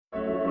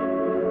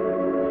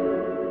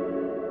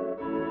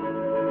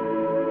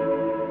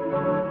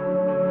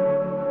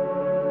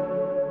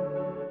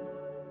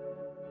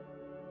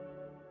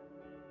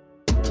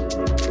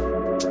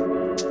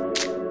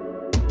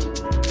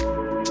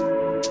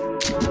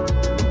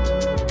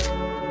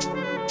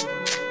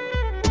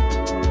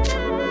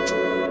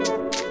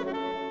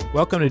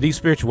Welcome to Deep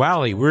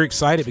Spirituality. We're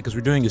excited because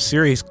we're doing a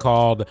series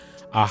called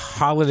A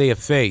Holiday of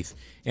Faith,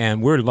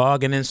 and we're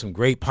logging in some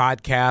great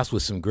podcasts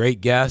with some great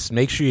guests.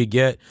 Make sure you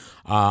get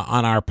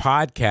on our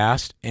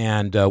podcast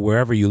and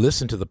wherever you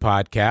listen to the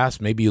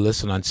podcast. Maybe you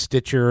listen on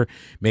Stitcher,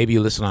 maybe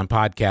you listen on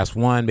Podcast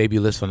One, maybe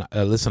you listen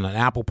on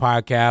Apple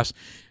Podcasts.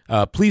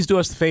 Please do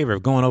us the favor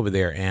of going over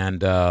there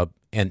and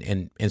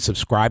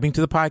subscribing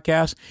to the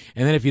podcast.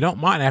 And then if you don't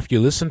mind, after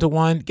you listen to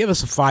one, give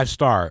us a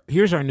 5-star.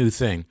 Here's our new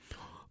thing.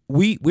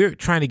 We're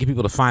trying to get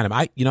people to find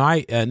them.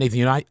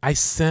 Nathan, I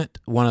sent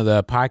one of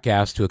the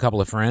podcasts to a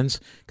couple of friends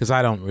because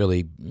I don't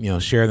really,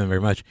 share them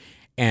very much.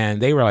 And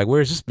they were like,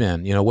 "Where's this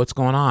been? What's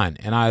going on?"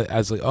 And I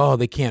was like, "Oh,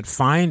 they can't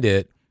find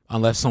it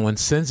unless someone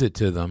sends it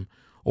to them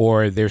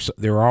or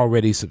they're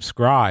already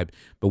subscribed."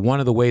 But one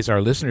of the ways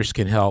our listeners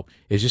can help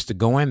is just to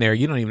go in there.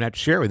 You don't even have to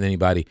share it with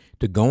anybody.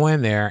 To go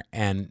in there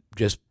and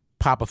just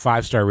pop a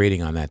 5-star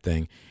rating on that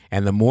thing.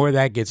 And the more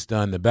that gets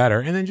done, the better.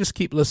 And then just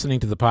keep listening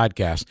to the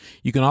podcast.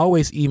 You can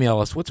always email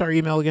us. What's our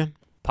email again?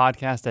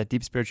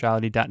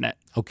 podcast@deepspirituality.net.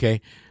 Okay.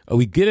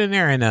 We get in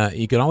there and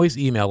you can always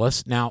email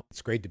us. Now,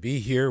 it's great to be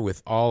here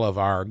with all of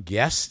our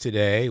guests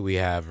today. We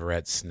have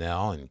Rhett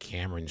Snell and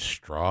Cameron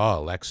Straw,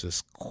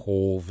 Alexis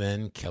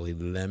Colvin, Kelly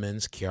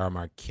Lemons, Kiara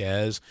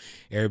Marquez.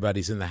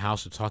 Everybody's in the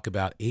house to talk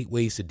about 8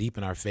 ways to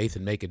deepen our faith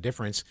and make a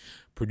difference.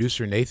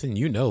 Producer Nathan,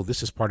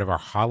 this is part of our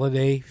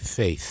Holiday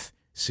Faith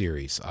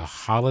series, a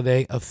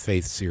Holiday of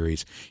Faith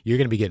series. You're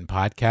going to be getting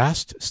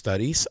podcasts,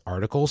 studies,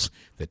 articles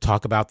that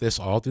talk about this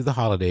all through the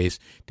holidays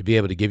to be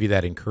able to give you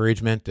that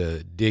encouragement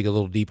to dig a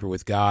little deeper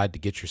with God, to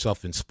get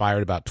yourself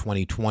inspired about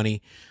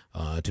 2020,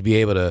 to be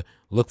able to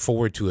look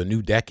forward to a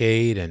new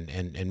decade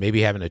and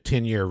maybe having a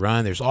 10-year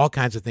run. There's all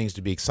kinds of things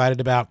to be excited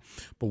about.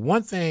 But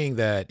one thing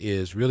that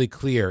is really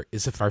clear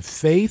is if our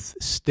faith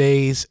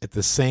stays at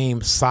the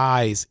same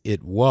size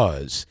it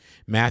was,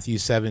 Matthew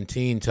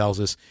 17 tells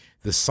us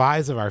the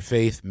size of our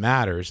faith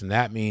matters, and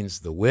that means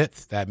the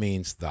width, that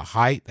means the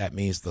height, that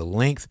means the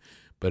length,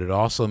 but it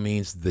also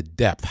means the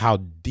depth. How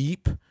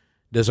deep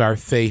does our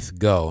faith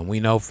go? And we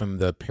know from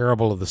the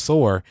parable of the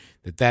sower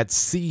that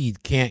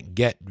seed can't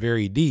get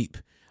very deep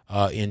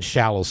in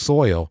shallow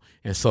soil.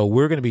 And so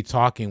we're going to be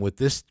talking with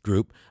this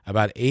group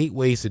about 8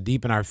 ways to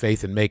deepen our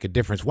faith and make a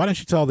difference. Why don't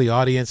you tell the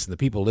audience and the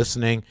people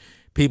listening,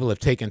 people have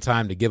taken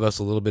time to give us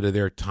a little bit of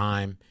their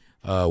time,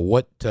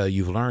 what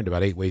you've learned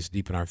about 8 ways to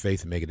deepen our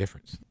faith and make a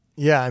difference.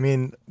 Yeah, I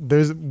mean,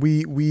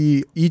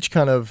 we each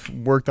kind of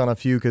worked on a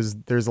few because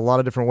there's a lot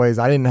of different ways.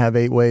 I didn't have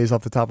 8 ways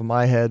off the top of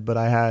my head, but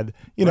I had,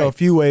 a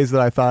few ways that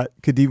I thought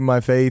could deepen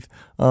my faith.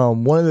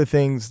 One of the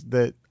things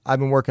that I've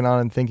been working on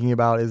and thinking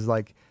about is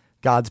like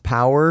God's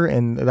power,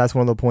 and that's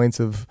one of the points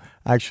of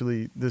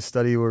actually this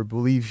study where I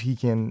believe he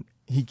can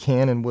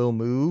and will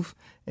move.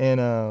 And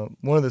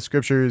one of the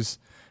scriptures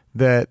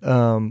that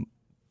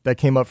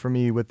came up for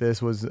me with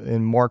this was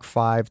in Mark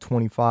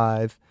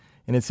 5:25.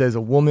 And it says,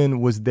 "A woman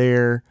was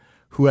there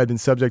who had been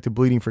subject to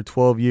bleeding for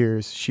 12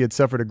 years. She had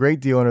suffered a great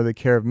deal under the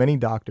care of many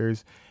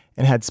doctors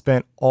and had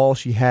spent all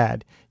she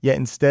had. Yet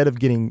instead of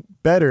getting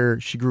better,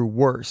 she grew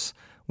worse.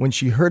 When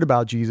she heard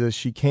about Jesus,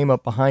 she came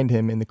up behind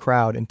him in the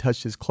crowd and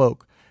touched his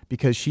cloak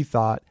because she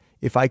thought,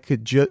 if I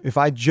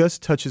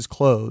just touch his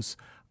clothes,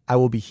 I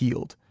will be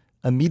healed.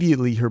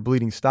 Immediately her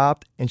bleeding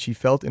stopped and she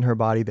felt in her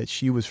body that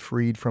she was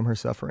freed from her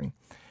suffering.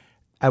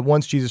 At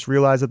once, Jesus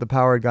realized that the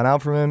power had gone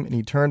out from him, and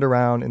he turned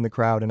around in the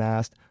crowd and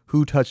asked,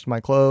 'Who touched my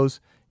clothes?'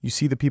 You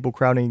see the people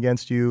crowding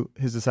against you,"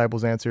 his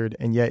disciples answered,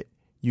 "and yet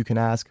you can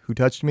ask, 'Who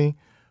touched me?'"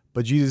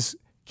 But Jesus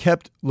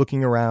kept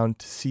looking around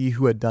to see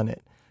who had done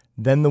it.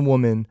 Then the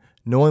woman,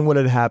 knowing what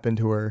had happened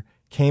to her,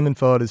 came and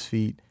fell at his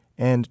feet,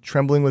 and,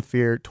 trembling with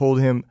fear, told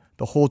him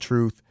the whole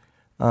truth.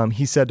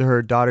 He said to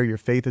her, "Daughter, your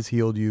faith has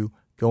healed you.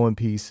 Go in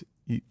peace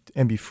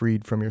and be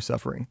freed from your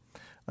suffering."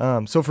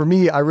 So for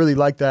me, I really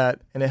like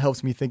that, and it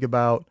helps me think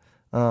about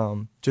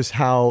just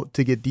how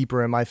to get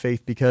deeper in my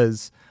faith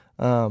because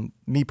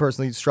me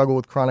personally struggle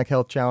with chronic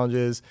health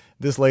challenges.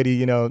 This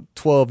lady,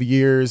 12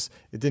 years,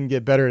 it didn't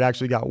get better, it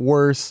actually got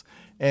worse.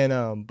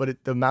 And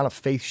but the amount of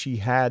faith she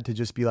had to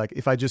just be like,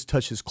 if I just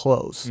touch his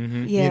clothes,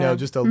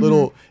 just a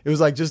little, it was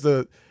like just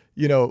that's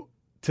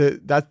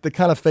the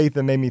kind of faith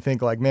that made me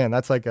think like, man,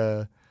 that's like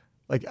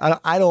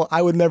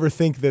I would never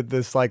think that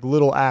this like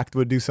little act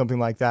would do something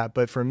like that.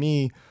 But for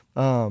me,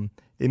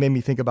 it made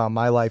me think about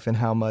my life and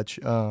how much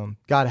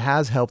God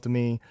has helped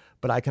me,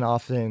 but I can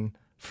often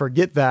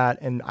forget that.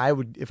 And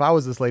if I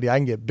was this lady, I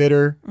can get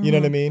bitter, you know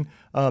what I mean?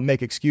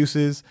 Make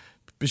excuses.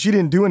 But she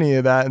didn't do any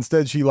of that.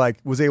 Instead, she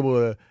was able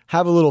to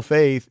have a little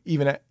faith,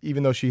 even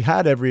though she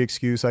had every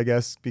excuse, I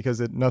guess, because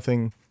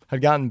nothing had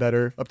gotten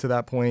better up to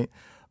that point.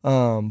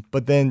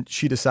 But then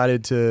she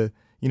decided to,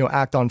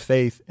 act on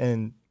faith.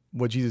 And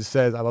what Jesus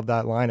says, I love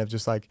that line of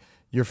just like,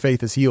 your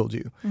faith has healed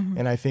you. Mm-hmm.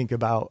 And I think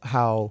about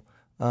how,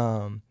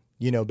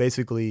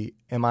 basically,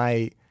 am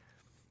I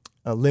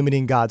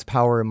limiting God's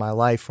power in my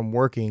life from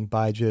working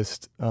by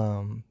just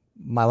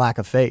my lack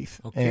of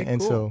faith? Okay, and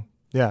cool. So,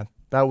 yeah,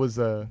 that was...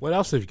 What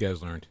else have you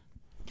guys learned?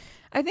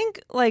 I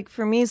think,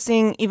 for me,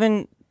 seeing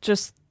even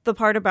just the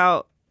part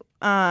about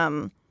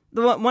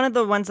one of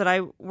the ones that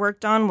I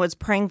worked on was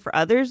praying for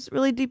others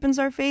really deepens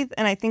our faith.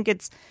 And I think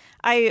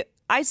I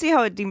see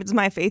how it deepens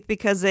my faith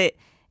because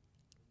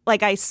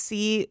I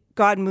see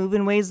God move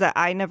in ways that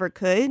I never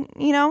could,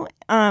 in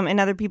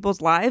other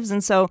people's lives.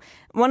 And so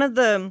one of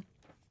the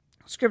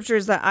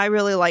scriptures that I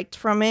really liked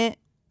from it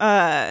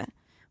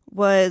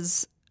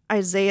was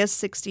Isaiah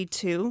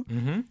 62.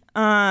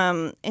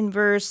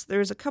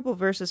 There's a couple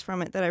verses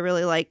from it that I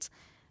really liked.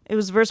 It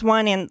was verse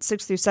 1 and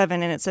 6 through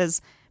 7, and it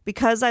says,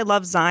 "Because I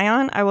love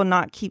Zion, I will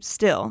not keep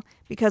still.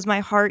 Because my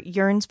heart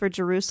yearns for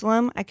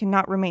Jerusalem, I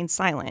cannot remain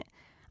silent.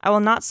 I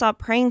will not stop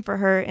praying for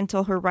her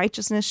until her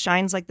righteousness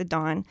shines like the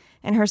dawn,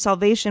 and her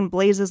salvation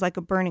blazes like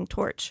a burning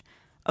torch.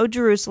 O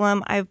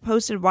Jerusalem, I have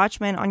posted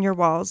watchmen on your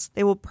walls.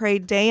 They will pray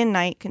day and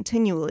night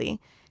continually.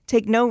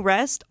 Take no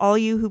rest, all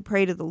you who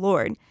pray to the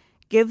Lord.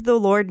 Give the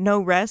Lord no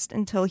rest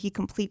until he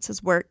completes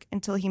his work,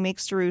 until he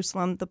makes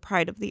Jerusalem the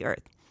pride of the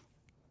earth."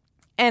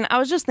 And I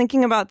was just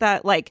thinking about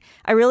that.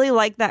 I really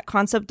like that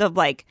concept of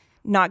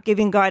not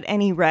giving God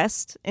any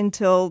rest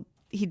until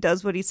he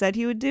does what he said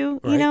he would do,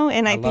 right.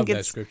 And I love think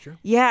that scripture.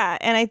 Yeah.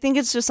 And I think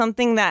it's just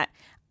something that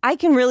I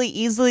can really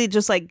easily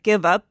just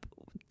give up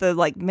the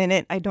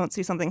minute I don't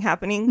see something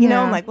happening,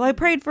 I'm well, I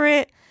prayed for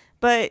it,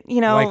 but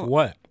Like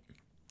what?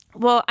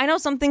 Well, I know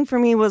something for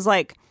me was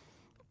I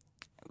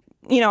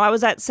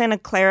was at Santa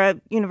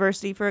Clara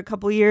University for a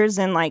couple years,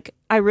 and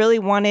I really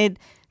wanted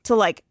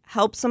to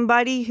help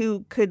somebody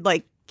who could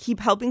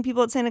keep helping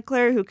people at Santa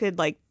Clara, who could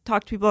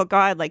talk to people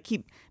about God,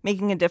 keep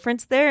making a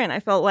difference there. And I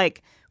felt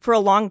for a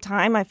long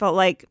time, I felt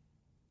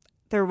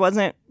there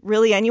wasn't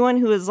really anyone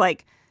who was I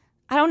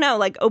don't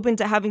know, open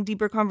to having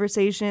deeper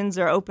conversations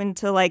or open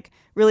to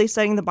really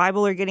studying the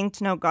Bible or getting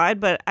to know God.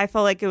 But I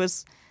felt it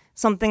was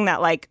something that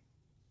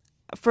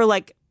for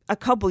a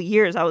couple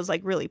years I was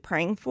really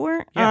praying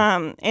for.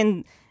 Yeah.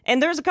 And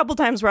there was a couple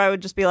times where I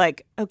would just be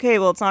okay,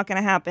 well, it's not going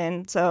to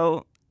happen.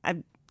 So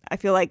I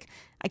feel I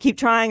keep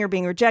trying or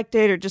being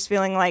rejected or just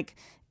feeling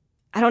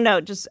I don't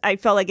know, I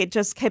felt it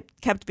just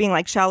kept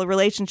being shallow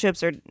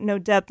relationships or no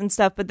depth and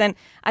stuff. But then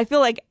I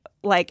feel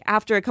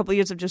after a couple of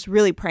years of just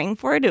really praying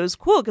for it, it was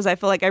cool because I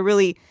feel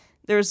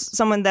there's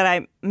someone that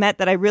I met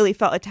that I really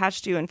felt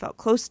attached to and felt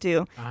close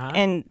to.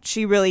 And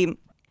she really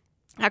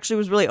actually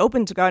was really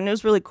open to God, and it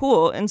was really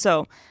cool. And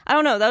so I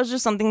don't know, that was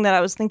just something that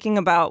I was thinking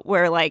about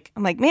where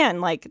I'm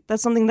man,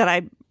 that's something that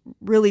I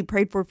really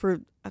prayed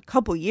for a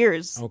couple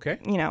years. Okay.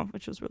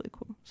 Which was really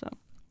cool. So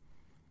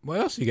What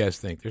else do you guys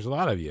think? There's a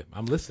lot of you.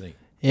 I'm listening.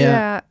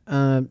 Yeah.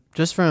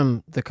 Just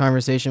from the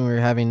conversation we were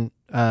having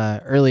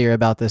earlier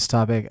about this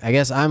topic, I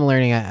guess I'm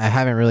learning. I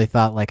haven't really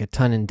thought a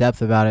ton in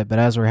depth about it, but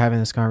as we're having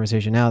this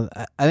conversation now,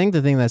 I think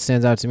the thing that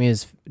stands out to me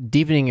is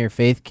deepening your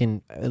faith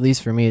can, at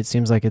least for me, it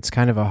seems like it's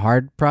kind of a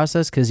hard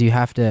process because you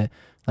have to,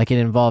 it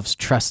involves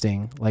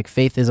trusting.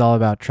 Faith is all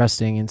about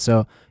trusting. And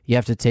so you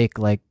have to take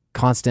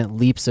constant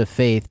leaps of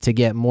faith to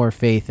get more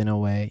faith in a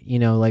way,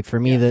 for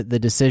me, the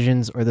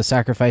decisions or the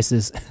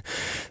sacrifices,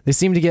 they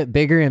seem to get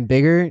bigger and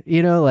bigger,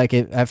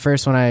 at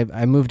first when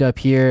I moved up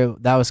here,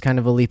 that was kind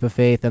of a leap of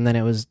faith. And then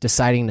it was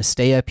deciding to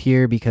stay up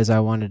here because I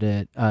wanted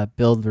to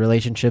build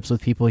relationships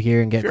with people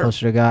here and get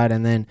closer to God.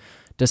 And then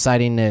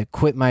deciding to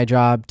quit my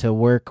job to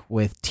work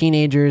with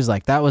teenagers,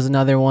 that was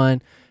another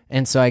one.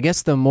 And so I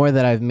guess the more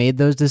that I've made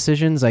those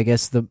decisions, I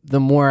guess the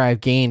more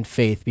I've gained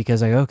faith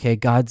because okay,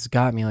 God's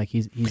got me.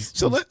 He's.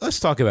 So let's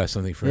talk about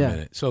something for a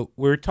minute. So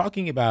we're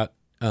talking about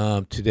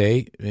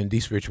today in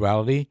Deep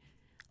Spirituality,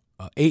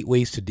 8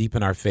 ways to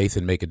deepen our faith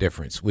and make a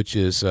difference, which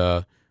is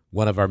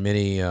one of our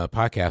many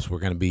podcasts we're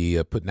going to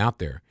be putting out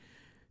there.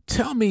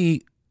 Tell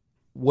me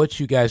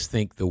what you guys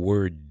think the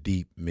word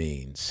deep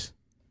means.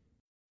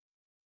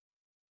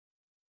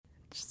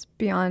 Just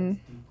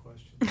beyond.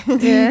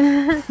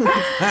 Yeah.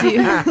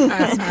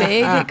 It's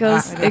big.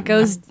 It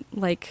goes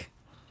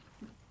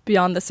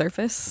beyond the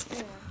surface.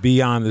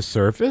 Beyond the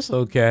surface,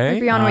 okay.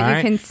 Or beyond what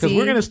you can see. Because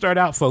we're going to start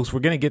out, folks. We're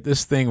going to get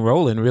this thing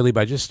rolling really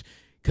by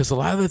because a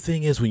lot of the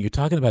thing is when you're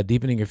talking about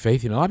deepening your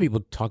faith, a lot of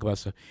people talk about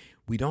stuff.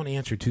 We don't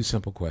answer 2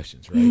 simple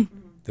questions, right?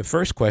 The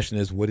first question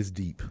is, what is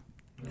deep,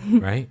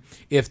 right?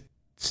 If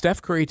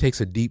Steph Curry takes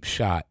a deep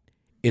shot,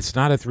 it's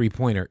not a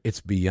 3-pointer. It's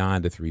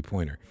beyond a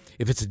 3-pointer.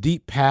 If it's a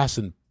deep pass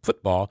in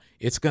football,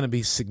 it's going to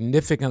be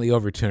significantly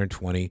over 10 or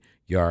 20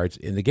 yards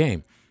in the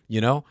game.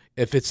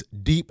 If it's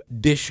deep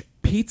dish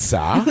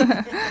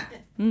pizza,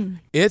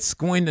 it's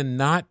going to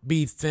not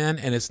be thin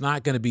and it's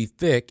not going to be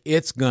thick.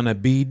 It's going to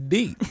be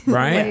deep,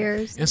 right?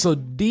 Layers. And so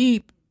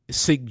deep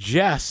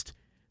suggests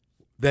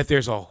that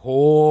there's a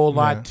whole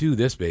lot to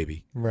this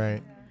baby.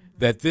 Right.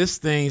 That this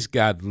thing's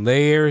got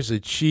layers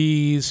of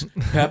cheese,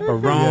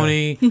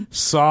 pepperoni,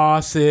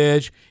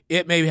 sausage.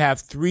 It may have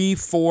 3,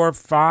 4,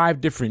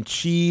 5 different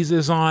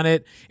cheeses on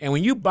it. And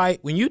when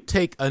you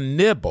take a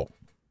nibble,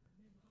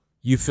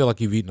 you feel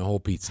like you've eaten a whole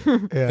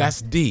pizza.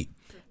 That's deep.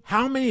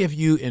 How many of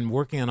you, in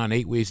working on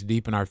 8 ways to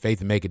deepen our faith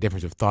and make a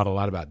difference, have thought a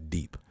lot about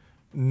deep?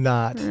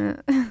 Not.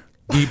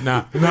 Deep,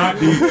 not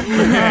deep.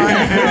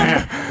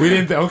 We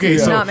didn't. Okay,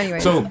 Not many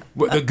ways. So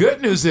the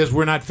good news is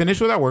we're not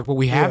finished with our work, but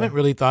we haven't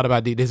really thought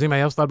about deep. Has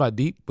anybody else thought about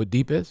deep? What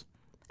deep is?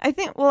 I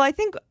think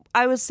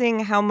I was seeing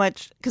how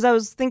much, because I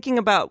was thinking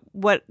about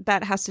what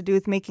that has to do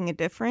with making a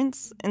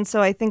difference. And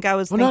so I think I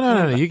was thinking.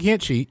 No. You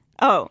can't cheat.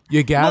 Oh.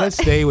 You got to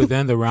stay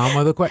within the realm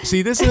of the question.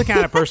 See, this is the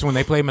kind of person when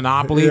they play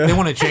Monopoly, they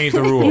want to change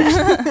the rules.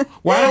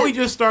 Why don't we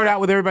just start out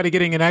with everybody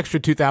getting an extra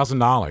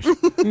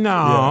 $2,000?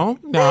 No.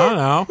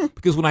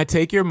 Because when I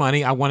take your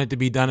money, I want it to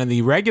be done in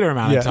the regular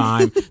amount of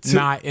time,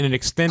 not in an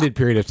extended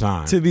period of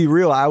time. To be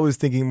real, I was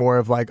thinking more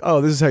of like,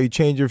 oh, this is how you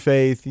change your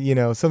faith,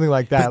 something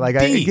like that. But like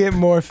deep. I get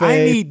more faith.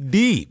 I need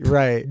deep.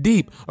 Right.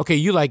 Deep. Okay,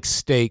 you like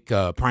steak,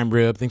 prime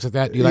rib, things like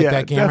that? You like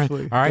that, Cameron?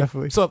 Definitely, all right.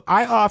 Definitely. So if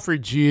I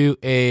offered you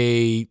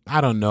a,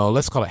 I don't know,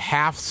 let's call it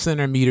half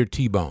centimeter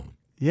T-bone.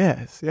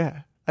 Yes,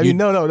 yeah. I mean,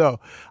 no.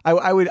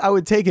 I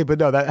would take it, but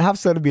no, that half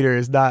centimeter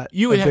is not.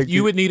 You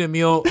would need a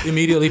meal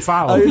immediately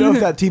followed. I don't know if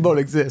that T-bone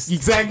exists.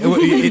 Exactly.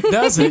 It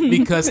doesn't,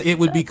 because it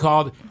would be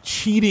called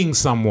cheating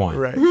someone.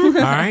 Right. All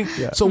right?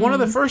 Yeah. So one of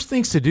the first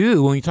things to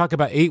do when we talk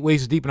about 8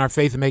 ways to deepen our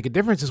faith and make a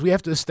difference is we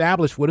have to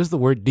establish, what does the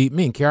word deep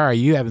mean? Kiara,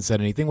 you haven't said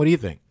anything. What do you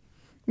think?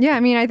 Yeah,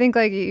 I mean, I think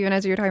like even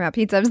as you were talking about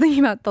pizza, I was thinking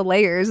about the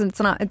layers, and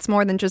it's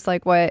more than just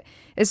like what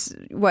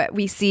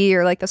we see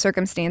or like the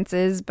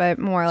circumstances, but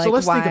more like so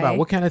let's why. think about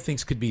what kind of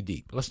things could be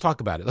deep. Let's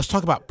talk about it. Let's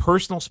talk about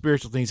personal,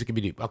 spiritual things that can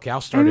be deep. Okay,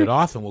 I'll start it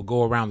off and we'll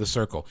go around the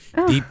circle.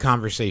 Deep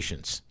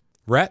conversations.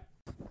 Rhett?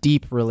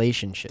 Deep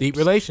relationships. Deep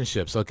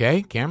relationships.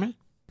 Okay, Cameron?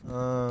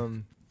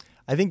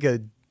 I think a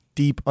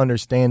deep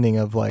understanding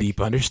of like Deep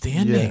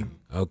understanding.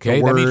 Yeah. Okay,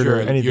 The that means word or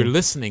you're anything.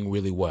 listening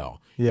really well.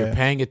 Yeah. You're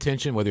paying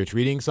attention, whether it's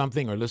reading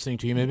something or listening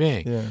to a human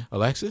being. Yeah.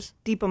 Alexis?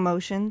 Deep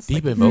emotions.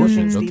 Deep like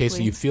emotions. feelings Okay, so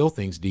deeply. you feel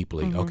things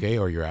deeply, okay,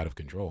 or you're out of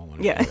control. one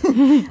or Yeah.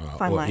 the other.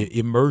 Fine or line.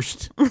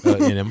 immersed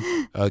in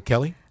them.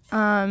 Kelly?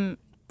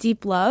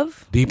 Deep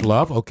love. Deep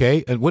love,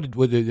 okay. And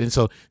and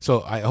so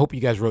I hope you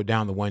guys wrote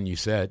down the one you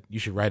said. You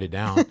should write it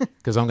down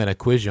because I'm going to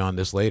quiz you on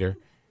this later.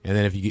 And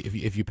then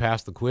if you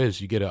pass the quiz,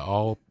 you get an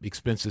all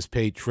expenses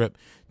paid trip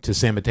to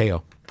San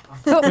Mateo.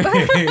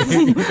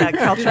 That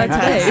cultural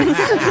test.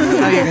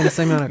 Oh, you're going to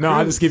send me on a No, I'll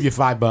cruise? just give you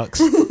 $5.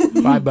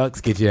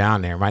 $5 get you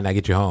down there. Might not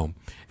get you home.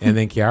 And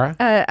then Kiara?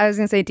 I was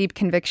going to say deep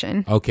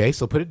conviction. Okay,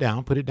 so put it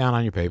down. Put it down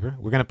on your paper.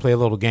 We're going to play a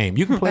little game.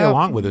 You can play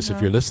along with us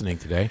if you're listening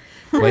today.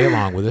 Play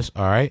along with us.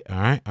 All right.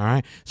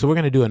 So we're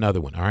going to do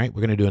another one. All right.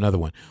 We're going to do another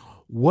one.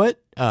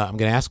 I'm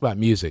going to ask about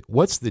music.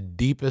 What's the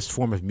deepest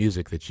form of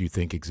music that you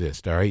think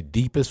exists? All right.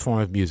 Deepest form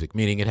of music,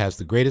 meaning it has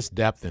the greatest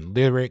depth in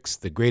lyrics,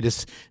 the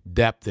greatest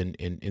depth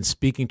in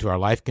speaking to our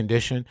life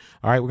condition.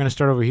 All right. We're going to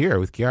start over here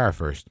with Kiara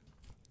first.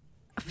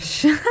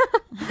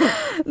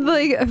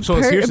 Like So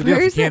here's the deal.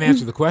 If you can't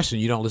answer the question,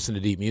 you don't listen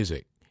to deep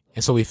music.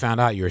 And so we found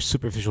out you're a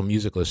superficial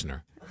music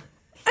listener.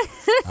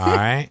 All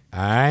right.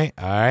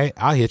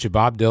 I'll hit you.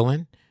 Bob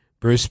Dylan,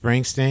 Bruce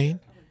Springsteen,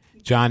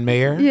 John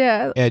Mayer,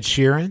 Yeah. Ed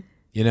Sheeran.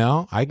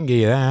 I can give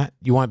you that.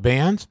 You want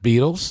bands?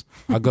 Beatles.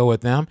 I'll go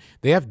with them.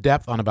 They have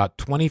depth on about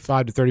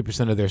 25 to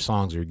 30% of their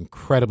songs. They're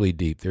incredibly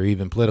deep. They're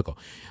even political.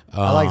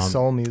 I like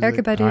soul music.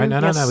 Erykah Badu. All right,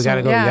 no. We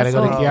gotta go. Yeah, we gotta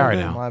go to soul. Kiara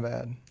now. My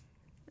bad.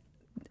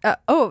 Like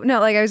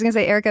I was going to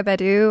say Erykah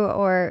Badu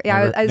or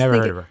I was Never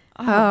thinking. heard of her.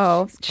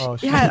 Oh,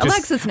 shit. yeah.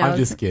 Alexis knows. I'm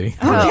just kidding.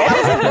 Oh.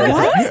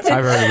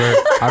 I've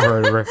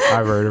heard of her.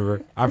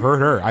 I've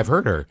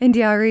heard her.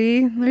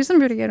 Indiari. There's some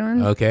pretty good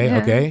ones.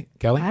 Okay.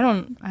 Kelly. I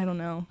don't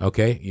know.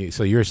 Okay,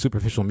 so you're a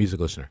superficial music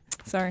listener.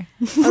 Sorry.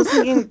 I was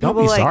thinking Don't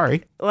people be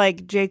sorry.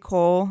 like J.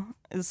 Cole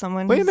is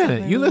someone. Wait a who's minute.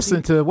 definitely You really listen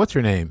deep. to what's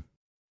her name?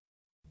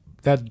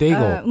 That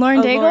Daigle. Lauren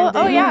Oh, Daigle? Lauren Oh,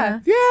 Daigle. yeah.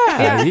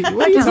 Yeah. Yeah.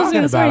 What are you I counts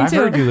talking this about? morning, I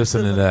heard too. you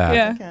listen to that.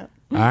 Yeah. Okay.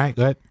 All right,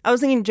 go ahead. I was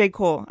thinking J.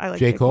 Cole. I like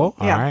J. Cole?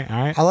 Yeah.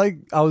 All right.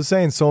 I was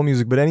saying soul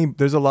music, but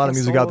there's a lot of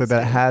Yeah, music out there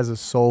that soul. has a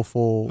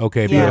soulful.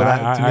 Okay, feel but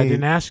that to I me.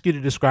 didn't ask you to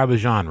describe a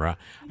genre.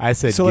 I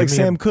said, So give like me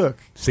Sam Cooke.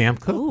 Sam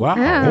Cooke? Ooh. Wow,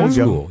 Yeah. old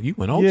school. You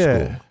went old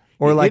Yeah. school.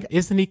 Or like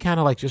Isn't he kind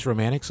of like just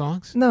romantic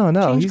songs? no,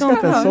 Change he's got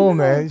that going soul, on.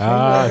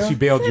 man. She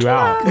bailed you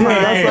out.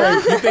 Yeah,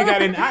 that's You think I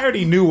didn't? I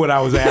already knew what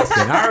I was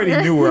asking. I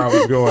already knew where I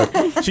was going.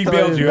 She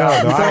bailed you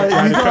out. You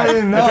thought I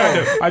didn't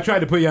know. I tried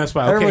to put you on the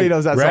spot. Okay, Everybody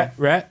knows that song.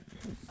 Rhett.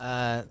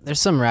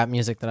 There's some rap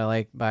music that I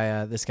like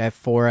by this guy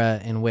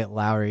Fora and Whit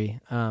Lowry.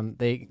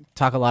 They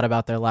talk a lot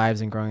about their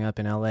lives and growing up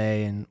in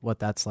LA and what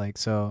that's like.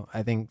 So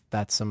I think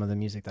that's some of the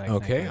music that I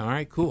connect Okay, with. all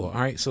right, cool.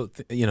 All right, so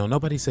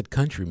nobody said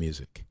country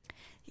music.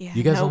 Yeah,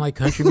 You guys no. don't like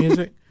country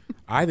music?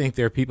 I think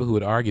there are people who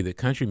would argue that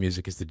country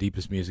music is the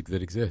deepest music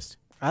that exists.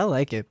 I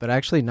like it, but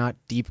actually not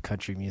deep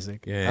country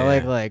music. Yeah.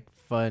 I like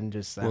fun,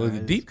 just Well, the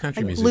deep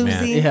country Like music,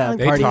 man. bluesy. Yeah, like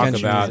They party talk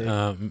country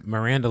about music.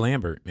 Miranda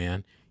Lambert,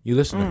 man. You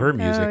listen to her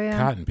music, yeah.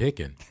 cotton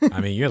picking. I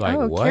mean, you're like,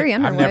 Oh, what? Carrie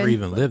I've never Underwood.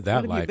 even lived that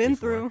What have life you been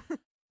before. through?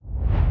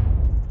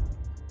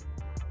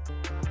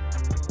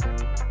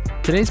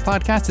 Today's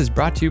podcast is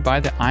brought to you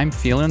by the I'm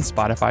Feelin'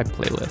 Spotify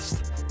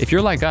playlist. If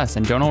you're like us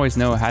and don't always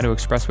know how to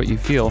express what you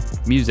feel,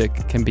 music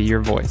can be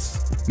your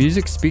voice.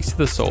 Music speaks to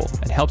the soul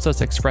and helps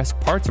us express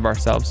parts of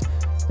ourselves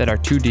that are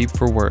too deep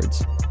for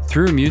words.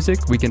 Through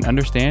music, we can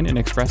understand and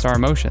express our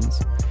emotions.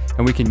 And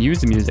and we can use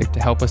the music to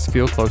help us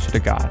feel closer to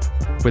God.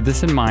 With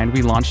this in mind,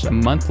 we launched a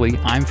monthly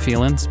I'm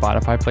Feeling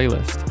Spotify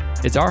playlist.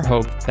 It's our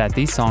hope that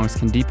these songs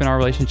can deepen our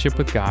relationship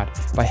with God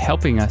by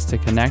helping us to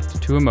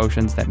connect to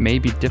emotions that may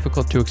be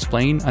difficult to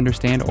explain,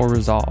 understand, or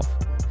resolve.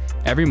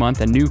 Every month,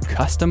 a new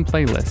custom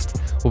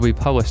playlist will be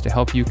published to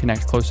help you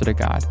connect closer to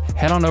God.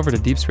 Head on over to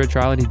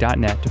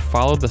deepspirituality.net to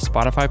follow the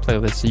Spotify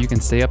playlist so you can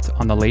stay up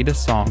on the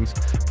latest songs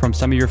from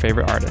some of your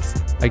favorite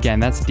artists.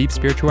 Again, that's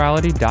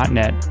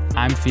deepspirituality.net.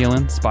 I'm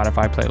Feeling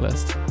Spotify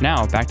playlist.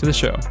 Now, back to the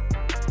show.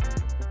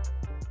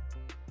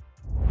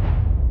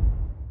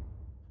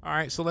 All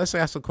right, so let's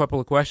ask a couple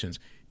of questions.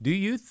 Do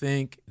you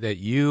think that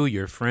you,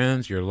 your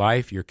friends, your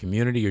life, your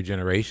community, your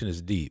generation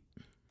is deep?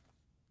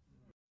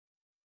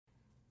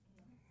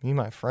 Me,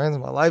 my friends,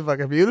 my life, my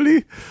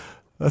community.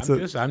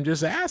 I'm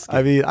just asking.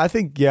 I mean, I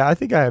think I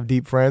have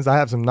deep friends. I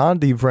have some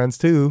non-deep friends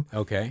too.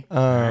 Okay. All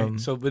right.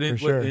 So, but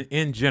sure.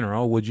 in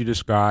general, would you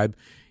describe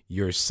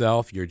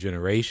yourself, your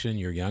generation,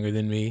 you're younger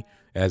than me,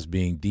 as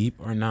being deep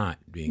or not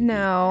being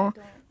No.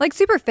 Like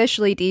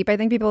superficially deep. I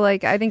think people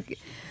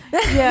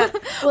Yeah.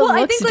 Well,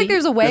 I think like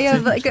there's a way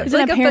of like It's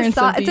like an a appearance of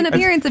facade. It's an deep.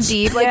 appearance of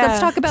deep. Like let's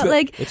talk about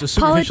like It's a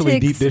superficially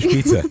politics. deep dish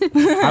pizza.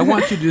 I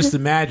want you to just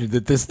imagine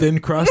that this thin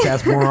crust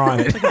has more on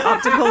it.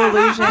 Optical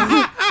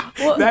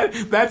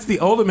illusion. That's the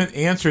ultimate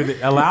answer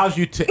that allows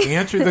you to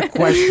answer the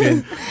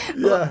question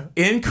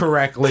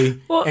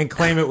incorrectly and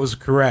claim it was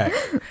correct.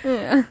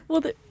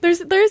 Well, there's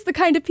the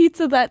kind of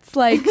pizza that's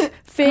like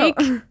fake,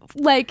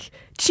 like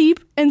cheap,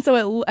 and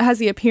so it has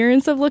the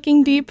appearance of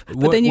looking deep.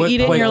 But then you eat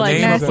it and you're like,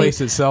 name a nasty. place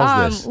that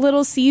sells this.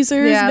 Little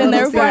Caesars, Yeah, been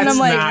Little there before, and I'm That's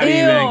like, not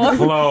ew. even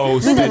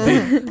close.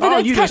 Oh,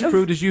 you just kind of-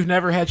 proved that you've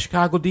never had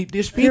Chicago deep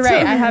dish pizza. You're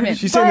right, I haven't.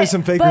 She's saying there's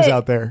some fakers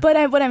out there.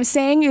 But what I'm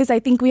saying is, I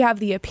think we have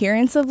the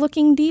appearance of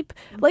looking deep.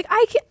 Like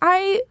I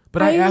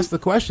asked the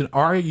question,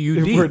 are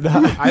you deep? We're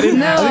not. I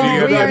didn't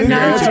ask you. we are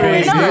not.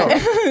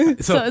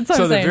 So that's what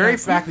I'm the saying. very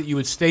fact that you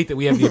would state that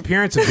we have the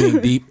appearance of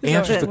being deep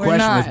answers the we're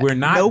question not. if we're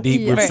not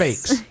deep, we're Right.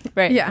 fakes.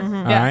 right. Yeah.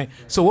 All right.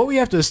 So what we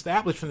have to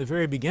establish from the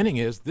very beginning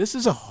is this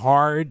is a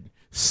hard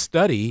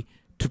study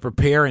to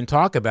prepare and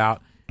talk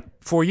about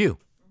for you.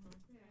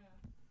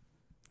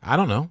 I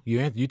don't know.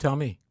 You tell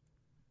me.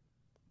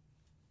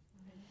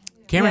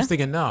 Cameron's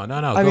thinking no.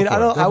 I mean,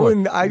 I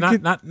wouldn't.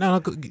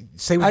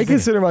 Say what I you think.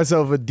 consider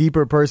myself a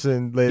deeper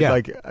person.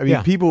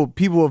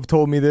 People have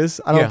told me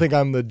this. I don't think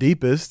I'm the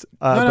deepest,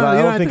 but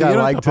I don't think I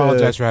like to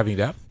apologize for having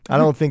depth. I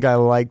don't think I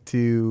like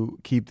to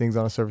keep things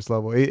on a surface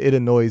level. It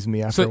annoys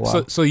me after a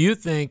while. So you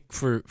think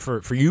for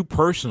you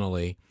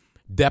personally,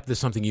 depth is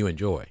something you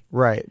enjoy?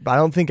 Right. But I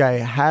don't think I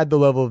had the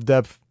level of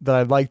depth that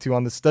I'd like to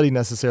on the study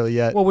necessarily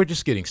yet. Well, we're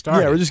just getting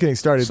started. Yeah, we're just getting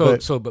started.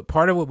 But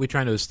part of what we're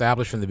trying to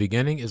establish from the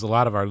beginning is a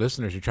lot of our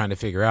listeners are trying to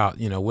figure out,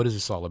 what is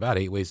this all about?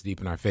 8 ways to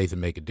deepen our faith and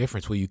make a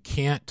difference. Well, you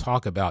can't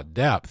talk about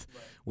depth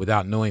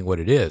without knowing what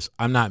it is.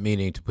 I'm not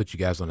meaning to put you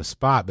guys on the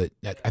spot, but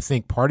I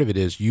think part of it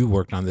is you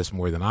worked on this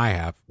more than I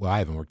have. Well, I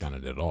haven't worked on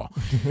it at all,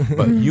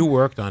 but you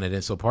worked on it.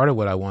 And so part of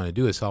what I want to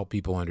do is help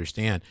people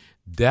understand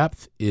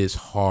depth is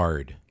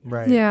hard.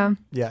 Right. Yeah.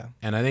 Yeah.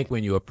 And I think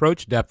when you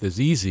approach depth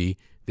as easy,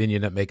 then you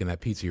end up making that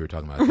pizza you were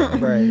talking about.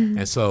 Kelly. Right.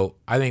 And so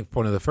I think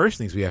one of the first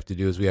things we have to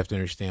do is we have to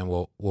understand,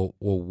 well,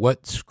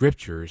 what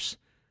scriptures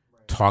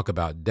talk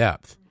about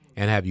depth,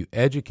 and have you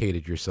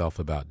educated yourself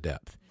about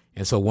depth?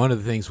 And so one of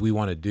the things we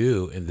want to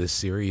do in this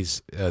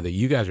series that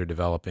you guys are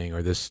developing,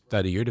 or this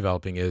study you're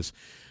developing, is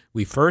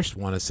we first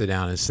want to sit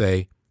down and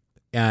say,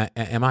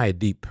 am I a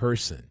deep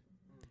person?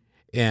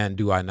 And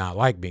do I not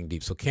like being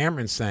deep? So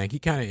Cameron's saying he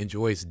kind of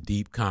enjoys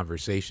deep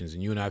conversations,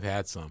 and you and I have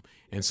had some.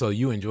 And so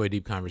you enjoy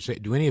deep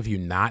conversation. Do any of you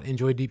not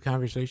enjoy deep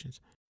conversations?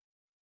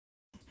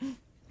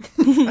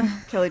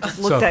 Kelly just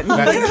looked at me.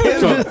 Turn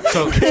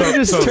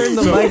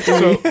the mic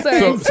to me.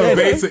 So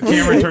basically,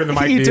 Cameron turned the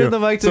mic to you. turned the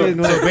mic to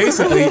me.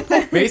 So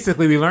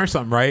basically, we learned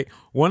something, right?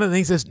 One of the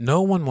things is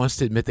no one wants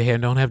to admit they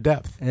don't have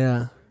depth.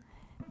 Yeah.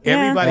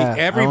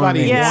 Everybody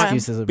make Yeah.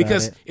 excuses about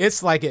because it.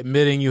 it's like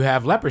admitting you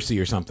have leprosy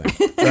or something,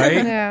 right?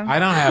 Yeah. I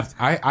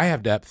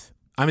have depth.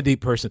 I'm a deep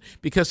person.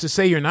 Because to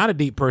say you're not a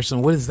deep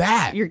person, what is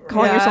that? You're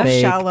calling Yeah. yourself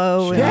Fake.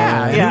 shallow.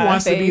 yeah, And, who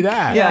wants to be fake.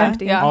 that? Yeah.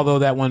 Yeah. Although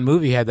that one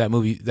movie had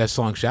that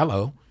song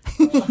 "Shallow."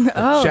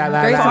 Oh,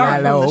 Shallow. great far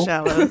from Hello. the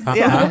shallows.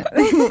 Yeah.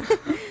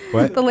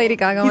 What? The Lady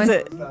Gaga one.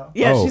 Oh.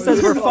 She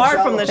says we're far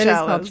from the It is called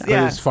shallows. Shallows.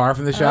 Yeah. It's far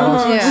from the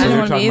shallows. Yeah. So you're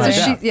Anyone talking about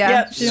either. depth.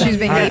 Yep. She's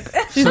being All deep.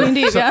 right. She's being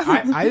deep, So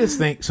yeah. I just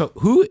think so.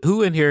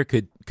 Who in here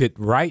could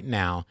right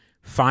now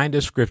find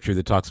a scripture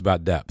that talks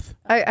about depth?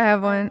 I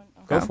have one.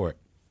 Go for it.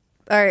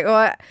 All right.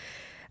 Well,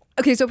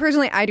 okay. So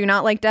personally, I do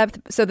not like depth.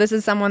 So this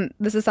is a You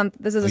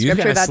scripture kind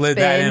of that's slid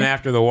that in been.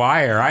 after the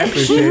wire. I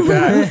appreciate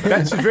that.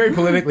 That's very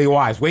politically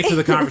wise. Wait till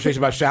the conversation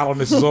about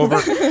shallowness is over.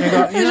 And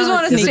go, I just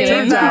want to as it say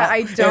turns that out- I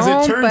As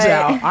don't. it turns but,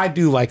 out, I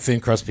do like thin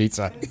crust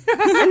pizza.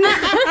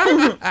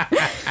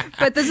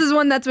 but this is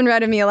one that's been read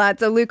to me a lot.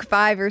 So Luke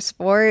 5 verse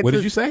 4. What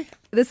did you say?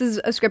 This is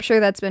a scripture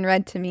that's been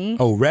read to me.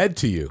 Oh, read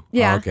to you.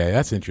 Yeah. Oh, okay,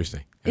 that's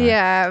interesting. All right.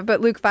 Yeah,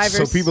 but Luke 5 So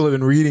verse. people have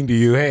been reading to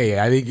you. Hey,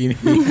 I think you need.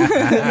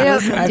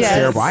 That's yes.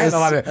 terrible. I had a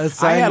lot of A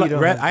sign you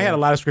don't have I had a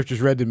lot of scriptures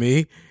read to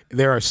me,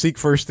 there are seek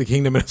first the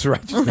kingdom and its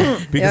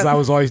righteousness because I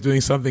was always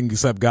doing something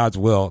except God's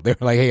will. They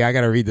were like, hey, I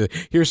got to read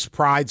here's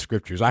pride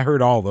scriptures. I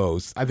heard all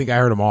those. I think I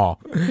heard them all.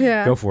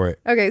 Yeah. Go for it.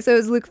 Okay, so it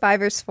was Luke 5,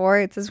 verse 4.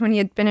 It says, when he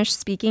had finished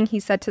speaking, he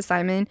said to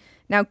Simon,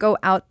 now go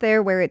out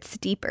there where it's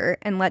deeper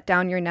and let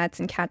down your nets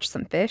and catch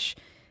some fish.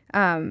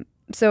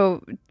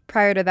 So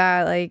prior to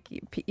that, like,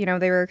 you know,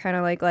 they were kind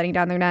of like letting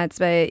down their nets,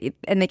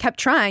 and they kept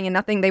trying and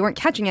they weren't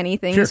catching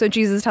anything. Sure. So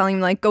Jesus is telling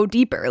them, like, go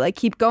deeper, like,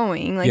 keep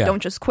going, like,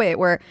 don't just quit.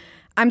 Where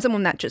I'm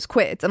someone that just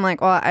quits. I'm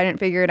like, well, I didn't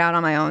figure it out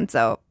on my own,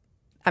 so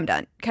I'm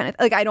done. Kind of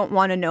like, I don't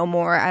want to know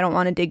more. I don't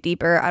want to dig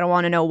deeper. I don't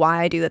want to know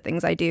why I do the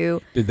things I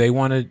do. Did they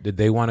want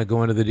to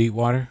go into the deep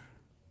water?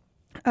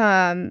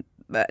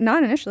 But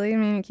not initially. I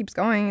mean, it keeps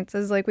going. It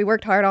says, like, we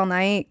worked hard all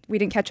night. We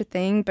didn't catch a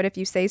thing, but if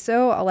you say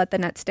so, I'll let the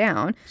nets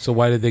down. So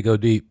why did they go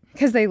deep?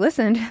 Because they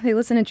listened. They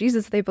listened to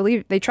Jesus. They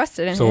believed. They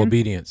trusted in him. So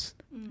obedience.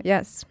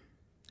 Yes.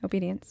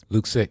 Obedience.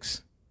 Luke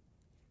 6.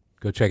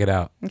 Go check it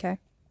out. Okay.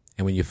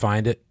 And when you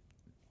find it,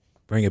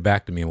 bring it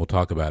back to me and we'll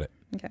talk about it.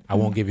 Okay. I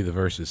won't give you the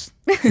verses.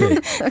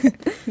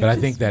 But I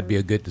think that'd be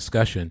a good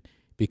discussion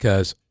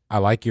because I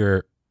like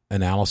your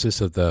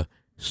analysis of the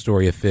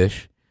story of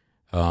fish.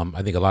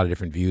 I think a lot of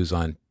different views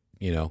on,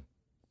 you know,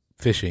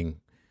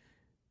 fishing,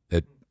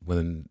 that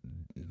when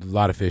a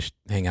lot of fish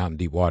hang out in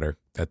deep water,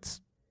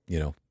 that's, you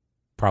know,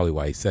 probably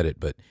why he said it.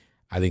 But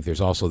I think there's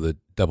also the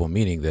double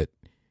meaning that,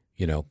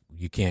 you know,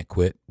 you can't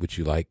quit, which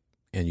you like,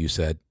 and you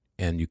said,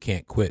 and you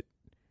can't quit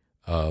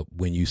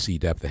when you see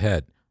depth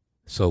ahead.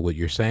 So what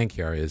you're saying,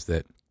 Kiara, is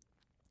that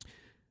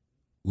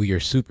we are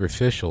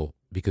superficial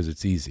because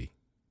it's easy.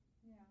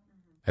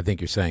 I think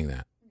you're saying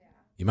that.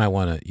 You might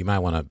want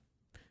to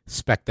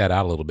spec that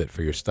out a little bit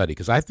for your study,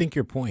 because I think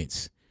your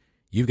points,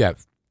 you've got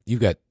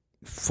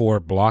 4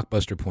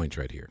 blockbuster points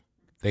right here.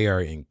 They are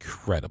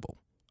incredible.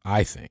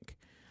 I think.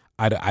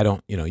 I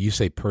don't, you know, you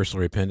say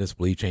personal repentance,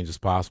 believe change is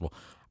possible.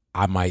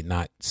 I might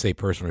not say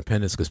personal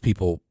repentance because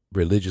people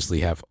religiously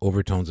have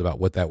overtones about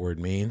what that word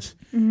means,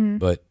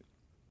 but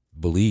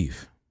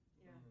believe.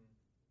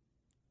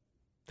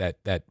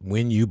 That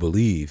when you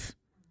believe,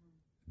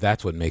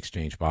 that's what makes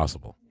change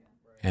possible.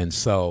 And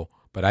so,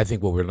 but I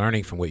think what we're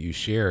learning from what you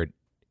shared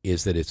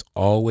is that it's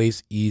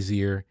always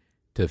easier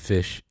to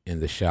fish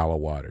in the shallow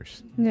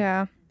waters.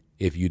 Yeah.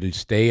 If you do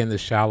stay in the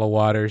shallow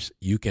waters,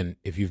 you can,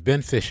 if you've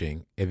been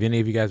fishing, have any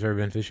of you guys ever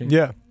been fishing?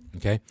 Yeah.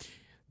 Okay.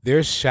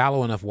 There's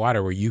shallow enough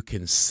water where you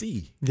can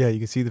see. Yeah, you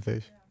can see the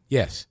fish.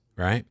 Yes,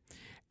 right?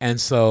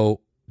 And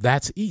so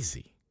that's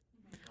easy.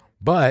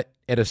 But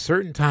at a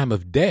certain time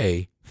of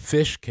day,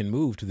 fish can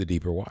move to the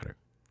deeper water.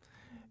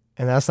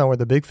 And that's not where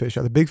the big fish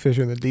are. The big fish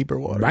are in the deeper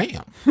water.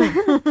 Bam.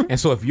 And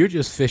so if you're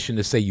just fishing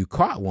to say you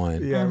caught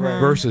one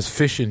versus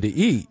fishing to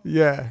eat,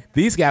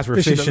 these guys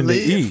were fishing to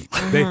eat.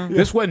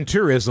 This wasn't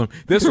tourism.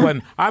 This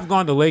wasn't, I've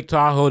gone to Lake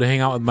Tahoe to hang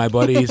out with my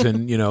buddies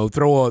and, you know,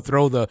 throw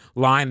the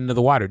line into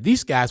the water.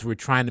 These guys were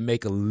trying to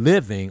make a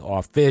living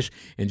off fish.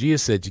 And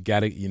Jesus said, you got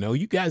to, you know,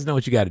 you guys know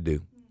what you got to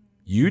do.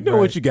 You know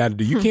what you got to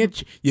do.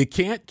 You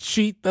can't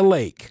cheat the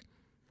lake.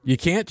 You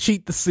can't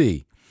cheat the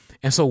sea.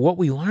 And so what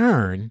we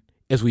learn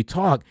as we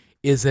talk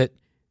is that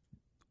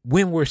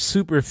when we're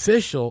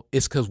superficial,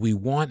 it's because we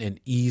want an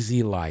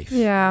easy life.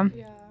 Yeah.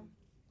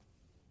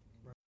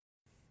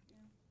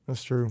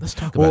 That's true. Let's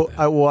talk about that.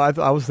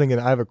 I was thinking,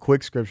 I have a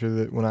quick scripture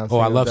that when I was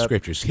I love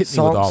scriptures. Hit me with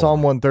all of them.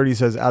 Psalm 130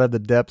 says, out of the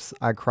depths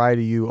I cry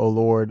to you, O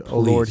Lord. O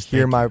Lord,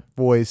 hear my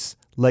voice.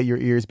 Let your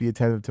ears be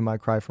attentive to my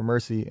cry for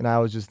mercy. And I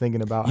was just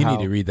thinking about You need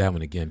to read that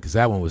one again, because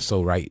that one was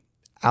so right.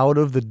 Out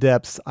of the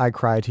depths I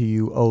cry to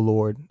you, O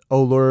Lord.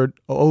 O Lord,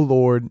 O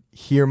Lord,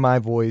 hear my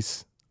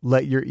voice.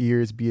 Let your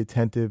ears be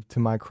attentive to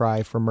my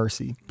cry for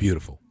mercy.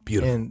 Beautiful,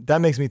 beautiful. And that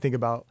makes me think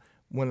about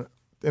when,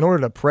 in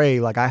order to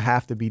pray, like I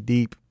have to be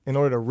deep. In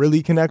order to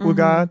really connect with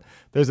God,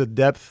 there's a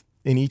depth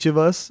in each of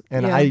us,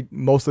 and I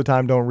most of the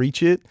time don't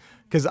reach it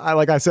because I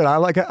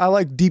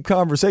like deep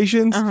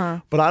conversations,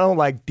 but I don't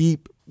like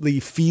deeply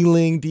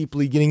feeling,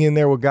 deeply getting in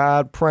there with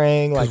God,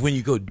 praying. Because Like when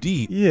you go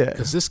deep,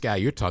 because this guy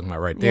you're talking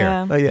about right there,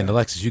 and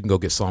Alexis, you can go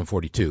get Psalm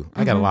 42.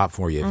 I got a lot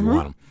for you if you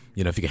want them.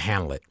 You know, if you can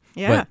handle it.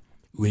 Yeah. But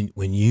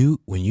when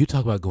you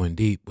talk about going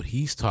deep, what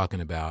he's talking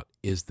about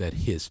is that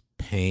his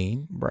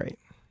pain,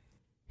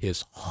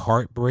 his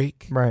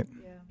heartbreak,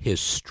 his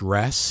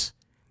stress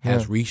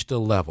has reached a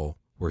level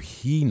where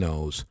he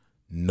knows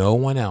no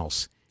one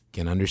else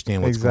can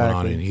understand what's going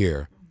on in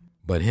here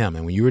but him.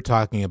 And when you were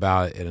talking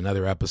about in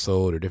another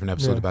episode or different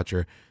episode about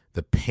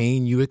the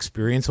pain you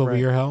experience over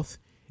your health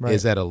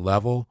is at a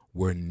level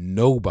where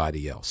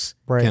nobody else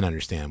can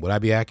understand. Would I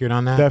be accurate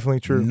on that?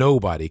 Definitely true.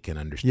 Nobody can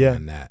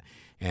understand that.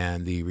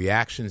 And the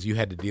reactions you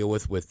had to deal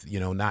with,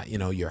 you know, not, you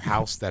know, your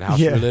house, that house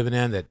you were living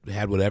in that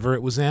had whatever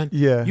it was in.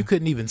 You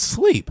couldn't even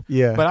sleep.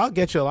 But I'll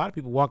get you, a lot of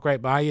people walk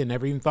right by you and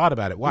never even thought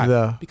about it.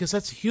 Why? Because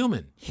that's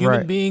human.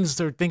 Human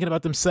beings are thinking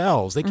about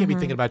themselves. They can't be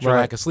thinking about your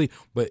lack of sleep,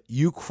 but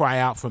you cry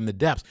out from the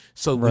depths.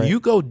 So when you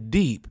go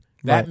deep,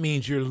 that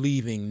means you're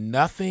leaving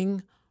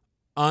nothing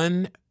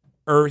unearned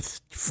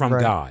unearthed from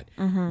Right. God.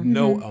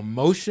 No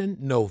emotion,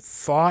 no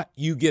thought.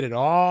 You get it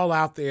all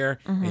out there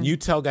and you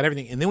tell God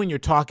everything. And then when you're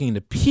talking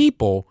to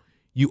people,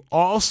 you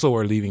also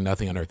are leaving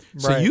nothing unearthed.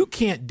 So Right. you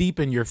can't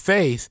deepen your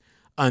faith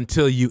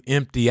until you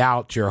empty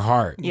out your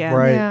heart. Yeah.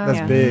 Right. Yeah. That's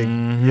Yeah. big.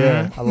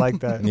 Yeah. I like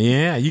that.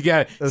 Yeah, you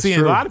got to That's see.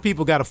 true. A lot of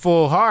people got a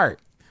full heart,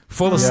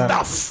 full of Yeah.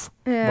 stuff,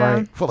 Yeah.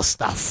 Right. full of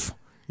stuff.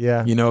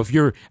 Yeah. You know, if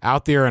you're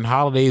out there on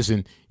holidays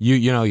and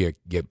you know your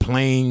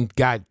plane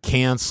got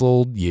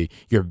canceled,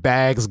 your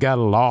bags got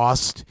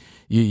lost,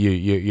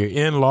 your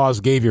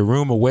in-laws gave your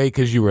room away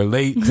because you were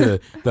late to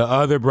the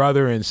other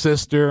brother and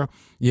sister.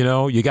 You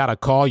know, you got a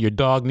call, your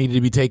dog needed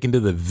to be taken to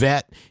the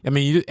vet. I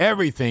mean,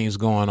 everything's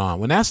going on.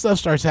 When that stuff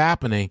starts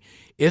happening,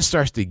 it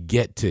starts to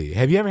get to you.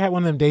 Have you ever had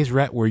one of them days,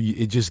 Rhett, where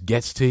it just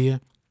gets to you?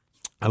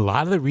 A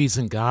lot of the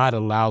reason God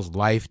allows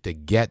life to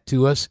get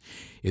to us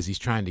is he's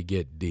trying to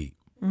get deep.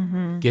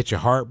 Get your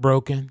heart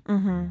broken,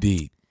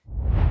 deep.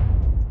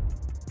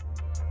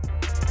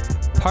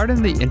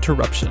 Pardon the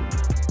interruption.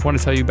 I want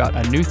to tell you about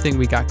a new thing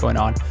we got going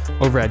on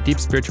over at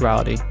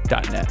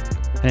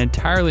deepspirituality.net. An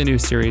entirely new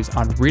series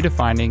on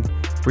redefining,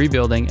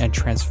 rebuilding, and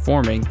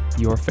transforming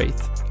your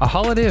faith. A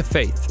Holiday of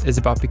Faith is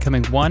about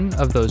becoming one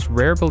of those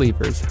rare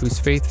believers whose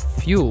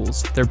faith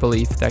fuels their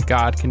belief that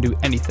God can do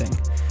anything.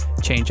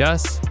 Change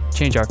us,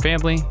 change our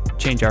family,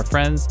 change our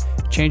friends,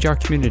 change our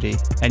community,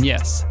 and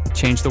yes,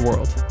 change the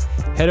world.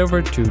 Head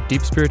over to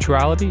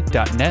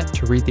deepspirituality.net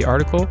to read the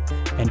article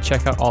and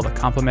check out all the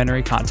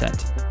complimentary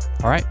content.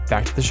 All right,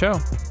 back to the show.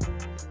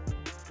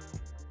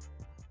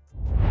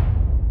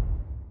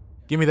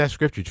 Give me that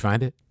scripture. Did you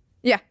find it?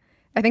 Yeah,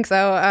 I think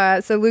so.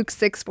 So Luke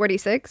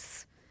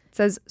 6:46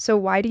 says, "So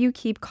why do you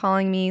keep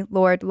calling me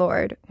Lord,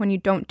 Lord, when you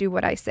don't do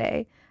what I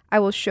say? I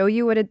will show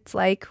you what it's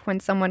like when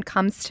someone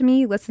comes to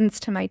me, listens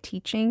to my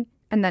teaching,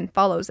 and then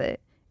follows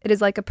it. It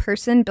is like a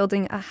person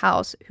building a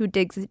house who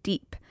digs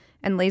deep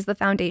and lays the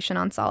foundation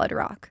on solid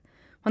rock.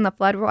 When the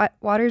flood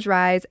waters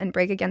rise and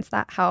break against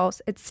that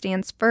house, it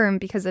stands firm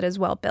because it is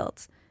well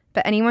built.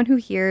 But anyone who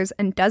hears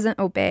and doesn't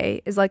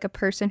obey is like a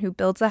person who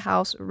builds a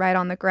house right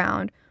on the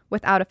ground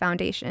without a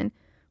foundation.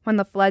 When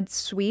the floods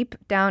sweep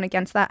down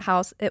against that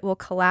house, it will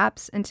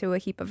collapse into a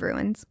heap of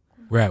ruins."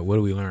 Rhett, what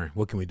do we learn?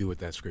 What can we do with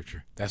that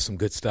scripture? That's some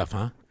good stuff,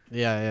 huh?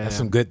 Yeah. That's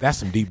some good. That's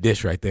some deep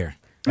dish right there.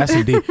 That's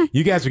some deep.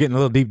 You guys are getting a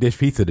little deep dish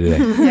pizza today.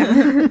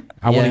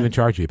 I won't Yeah. even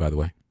charge you, by the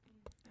way.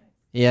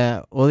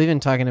 Yeah, well, even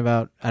talking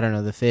about, I don't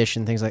know, the fish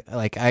and things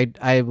like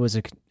I was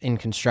in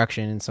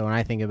construction, and so when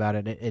I think about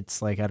it,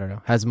 it's like, I don't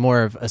know, has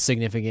more of a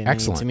significant meaning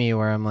Excellent. to me,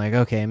 where I'm like,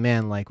 okay,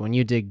 man, like when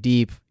you dig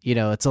deep, you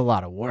know, it's a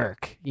lot of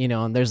work, you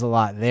know, and there's a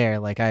lot there.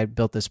 Like I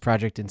built this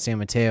project in San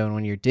Mateo, and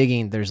when you're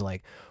digging, there's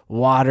like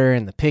water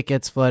and the pit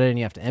gets flooded and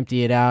you have to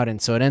empty it out,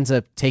 and so it ends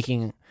up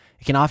taking,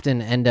 it can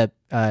often end up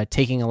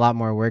taking a lot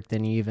more work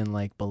than you even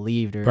like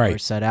believed or Right.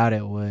 set out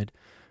it would.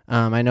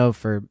 I know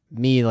for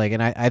me, like,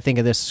 and I think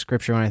of this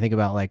scripture when I think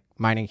about like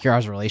mine and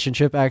Kiara's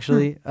relationship,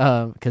 actually,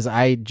 because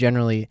I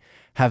generally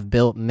have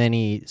built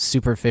many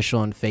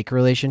superficial and fake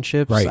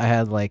relationships. Right. I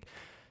had like,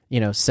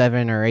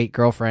 7 or 8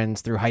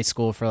 girlfriends through high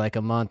school for like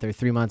a month or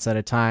 3 months at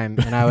a time,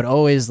 and I would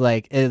always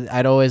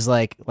I'd always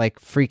like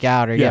freak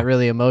out or Yeah. get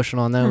really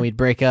emotional, and then we'd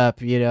break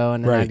up, and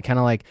then Right. I'd kind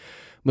of like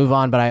move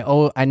on, but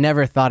I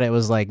never thought it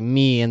was like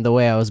me and the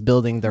way I was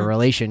building the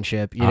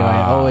relationship.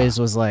 I always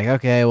was like,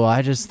 okay,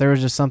 well, there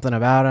was just something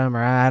about him,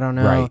 or I don't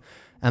know. Right.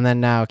 And then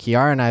now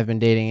Kiara and I have been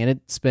dating, and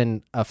it's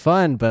been a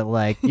fun but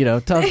like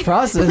tough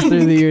process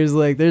through the years.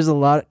 Like there's a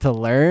lot to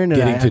learn. And I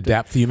Getting have to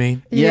depth, you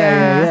mean?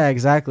 yeah,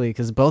 exactly.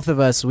 Because both of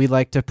us, we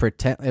like to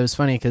pretend. It was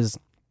funny because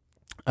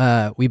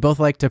we both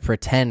like to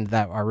pretend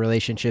that our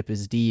relationship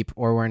is deep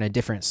or we're in a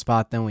different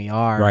spot than we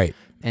are. Right.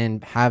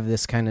 And have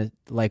this kind of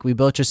like, we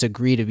both just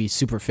agree to be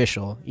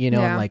superficial, and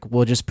Yeah. like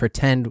we'll just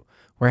pretend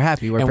we're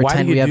happy. We're And why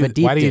pretend do you we have do, a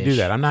deep why do you do dish.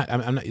 that? I'm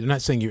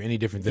not saying you're any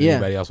different than Yeah.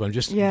 anybody else, but I'm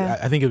just, Yeah.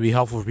 I think it would be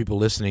helpful for people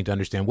listening to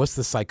understand what's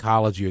the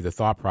psychology or the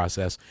thought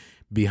process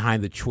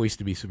behind the choice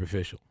to be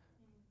superficial.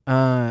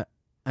 I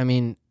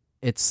mean,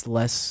 it's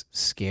less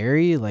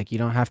scary. Like you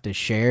don't have to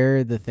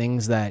share the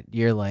things that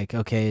you're like,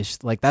 okay,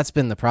 like that's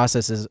been the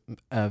process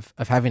of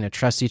having to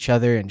trust each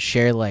other and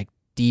share like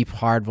deep,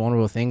 hard,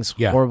 vulnerable things,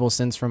 Yeah. horrible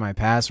sins from my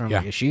past. Where I'm Yeah.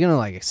 like, is she gonna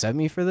like accept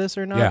me for this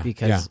or not? Yeah,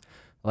 Because yeah.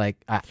 like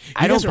I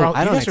You don't guys are all- I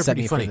you don't guys are accept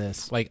pretty me funny. for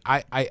this. Like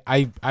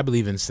I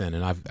believe in sin,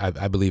 and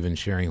I believe in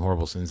sharing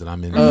horrible sins, and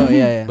I'm in. Oh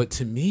yeah. But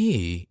to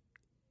me,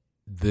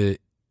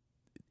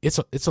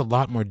 it's a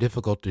lot more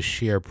difficult to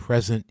share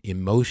present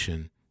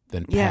emotion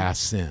than Yeah.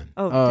 past sin.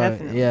 Oh, Oh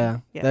definitely. yeah,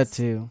 Yes. that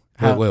too.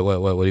 What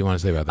do you want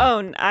to say about that?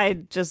 Oh, I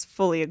just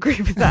fully agree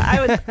with that.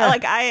 I was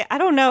like, I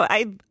don't know.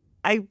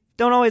 I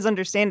don't always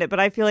understand it, but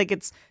I feel like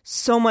it's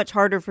so much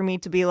harder for me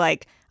to be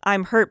like,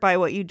 I'm hurt by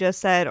what you just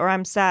said, or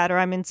I'm sad, or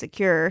I'm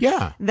insecure.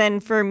 Yeah. Than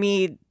for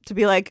me to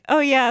be like, oh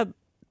yeah,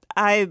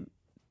 I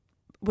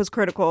was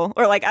critical,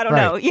 or like I don't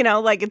know.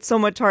 Like it's so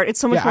much hard. It's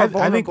so much more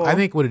vulnerable. I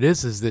think what it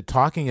is that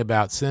talking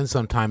about sin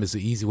sometimes is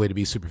the easy way to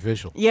be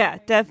superficial. Yeah,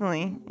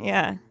 definitely.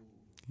 Yeah.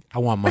 I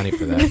want money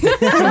for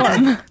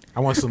that. I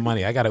want some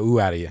money. I got to ooh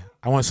out of you.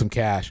 I want some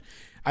cash.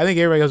 I think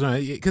everybody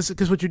goes,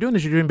 because what you're doing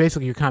is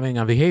you're commenting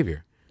on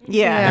behavior.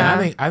 Yeah.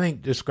 And I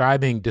think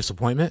describing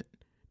disappointment,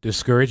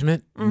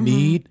 discouragement,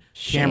 need,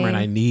 Cameron,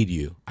 I need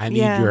you. I need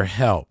your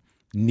help.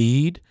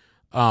 Need.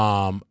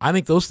 I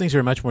think those things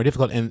are much more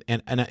difficult. And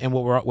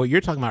what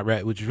you're talking about,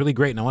 Rhett, which is really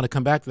great. And I want to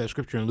come back to that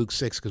scripture in Luke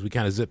 6 because we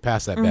kind of zip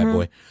past that bad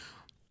boy.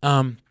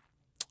 And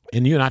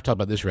you and I talked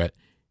about this, Rhett.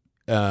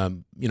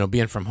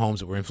 Being from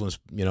homes that were influenced,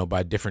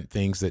 by different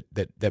things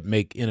that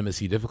make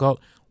intimacy difficult.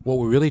 What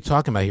we're really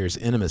talking about here is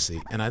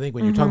intimacy. And I think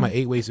when you're talking about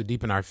 8 ways to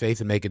deepen our faith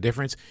and make a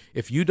difference,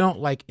 if you don't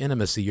like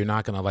intimacy, you're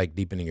not going to like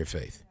deepening your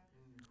faith.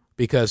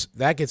 Because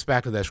that gets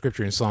back to that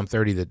scripture in Psalm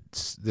 30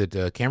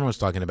 that Cameron was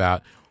talking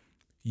about.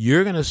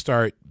 You're going to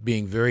start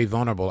being very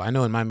vulnerable. I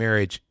know in my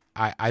marriage,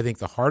 I think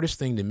the hardest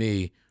thing to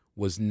me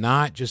was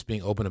not just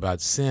being open about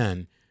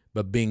sin,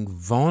 but being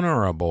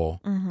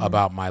vulnerable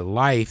about my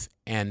life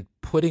and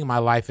putting my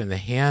life in the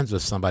hands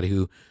of somebody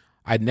who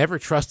I'd never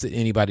trusted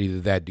anybody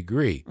to that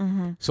degree.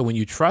 So when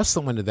you trust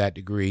someone to that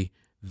degree,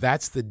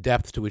 that's the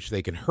depth to which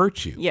they can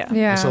hurt you. Yeah.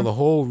 Yeah. And so the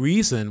whole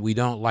reason we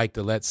don't like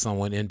to let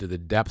someone into the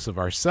depths of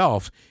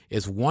ourselves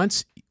is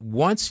once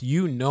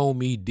you know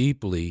me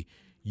deeply,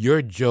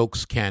 your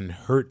jokes can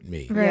hurt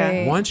me.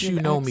 Right. Once you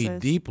Give know me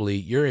access. deeply,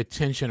 your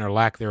attention or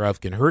lack thereof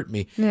can hurt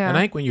me. Yeah. And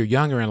I think when you're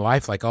younger in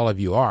life, like all of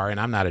you are, and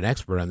I'm not an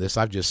expert on this,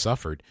 I've just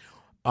suffered.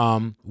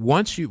 When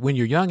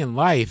you're young in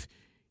life,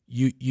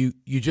 you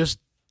just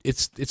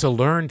it's a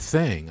learned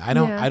thing. I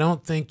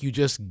don't think you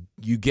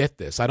get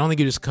this. I don't think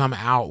you just come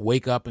out,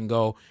 wake up, and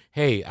go,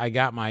 "Hey, I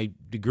got my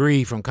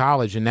degree from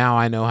college, and now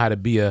I know how to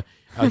be a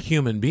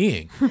human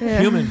being."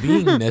 Human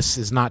beingness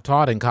is not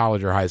taught in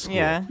college or high school.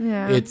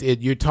 Yeah.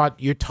 You're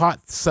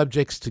taught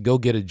subjects to go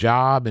get a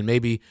job and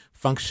maybe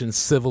function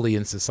civilly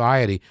in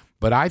society.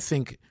 But I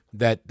think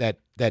that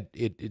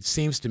it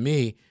seems to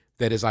me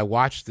that as I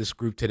watch this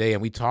group today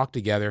and we talk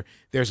together,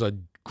 there's a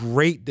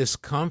great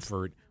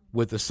discomfort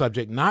with the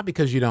subject, not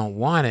because you don't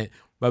want it,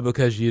 but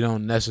because you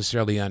don't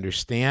necessarily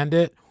understand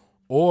it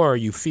or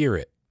you fear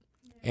it.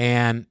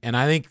 And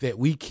I think that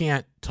we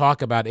can't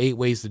talk about 8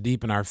 ways to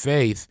deepen our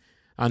faith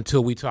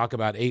until we talk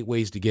about 8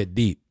 ways to get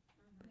deep.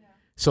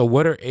 So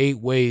what are 8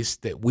 ways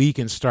that we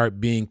can start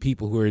being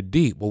people who are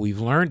deep? Well, we've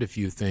learned a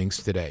few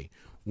things today.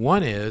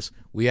 One is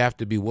we have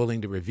to be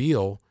willing to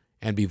reveal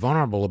and be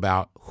vulnerable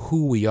about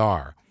who we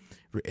are.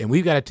 And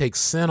we've got to take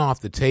sin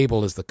off the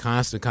table as the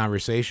constant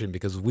conversation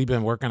because we've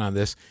been working on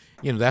this.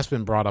 That's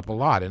been brought up a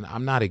lot, and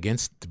I'm not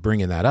against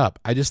bringing that up.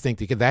 I just think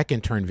that can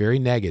turn very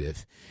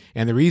negative.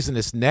 And the reason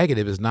it's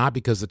negative is not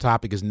because the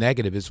topic is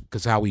negative, it's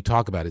because how we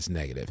talk about it is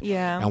negative.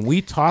 Yeah. And we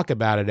talk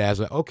about it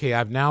as, okay,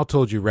 I've now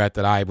told you, Rhett,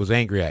 that I was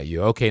angry at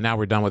you. Okay, now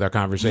we're done with our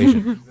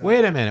conversation.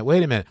 Wait a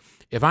minute.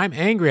 If I'm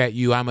angry at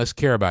you, I must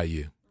care about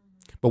you.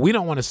 But we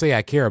don't want to say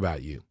I care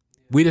about you.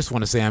 We just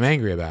want to say I'm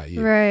angry about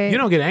you. Right. You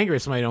don't get angry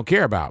at somebody you don't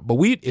care about. But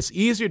it's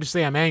easier to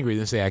say I'm angry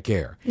than say I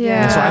care.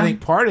 Yeah. And so I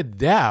think part of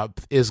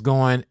depth is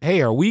going,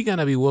 hey, are we going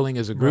to be willing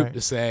as a group Right.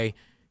 to say,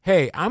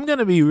 hey, I'm going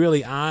to be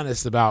really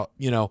honest about,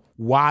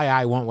 why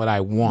I want what I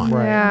want.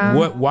 Right. Yeah.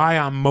 Why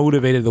I'm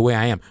motivated the way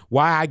I am.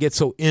 Why I get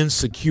so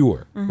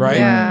insecure, right?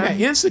 Yeah.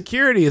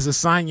 Insecurity is a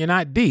sign you're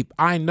not deep.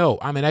 I know.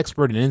 I'm an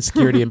expert in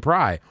insecurity and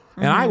pride.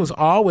 And I was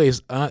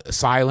always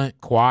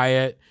silent,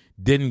 quiet,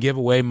 didn't give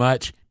away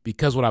much.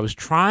 Because what I was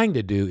trying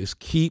to do is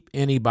keep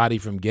anybody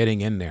from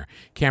getting in there.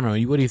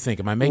 Cameron, what do you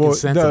think? Am I making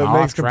sense? No, Am I it off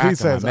makes track? complete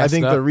sense. Am I messed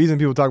think up? the reason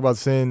people talk about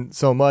sin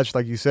so much,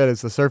 like you said,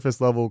 it's the surface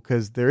level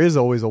because there is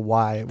always a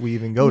why we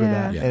even go to Yeah.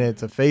 that. Yeah. And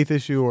it's a faith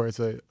issue or it's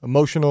an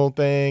emotional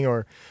thing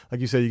or like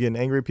you said, you're getting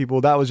angry at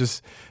people. That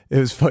was it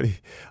was funny.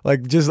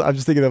 I'm just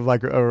thinking of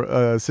like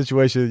a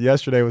situation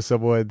yesterday with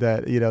someone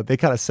that, they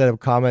kind of said a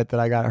comment that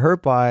I got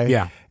hurt by.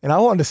 Yeah. And I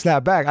wanted to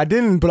snap back. I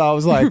didn't, but I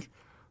was like,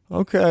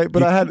 okay.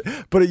 But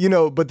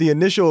but the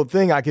initial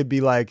thing I could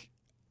be like,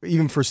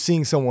 even for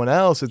seeing someone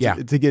else, to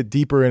get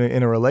deeper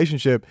in a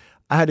relationship,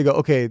 I had to go,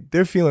 okay,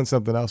 they're feeling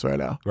something else right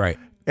now. Right.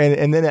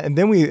 And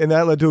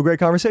that led to a great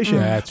conversation.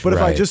 That's but if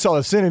I right. just saw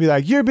the sin and be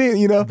like, you're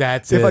being,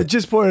 That's if I it.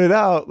 just pointed it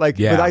out, like,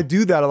 Yeah. but I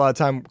do that a lot of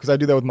time because I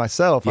do that with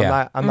myself.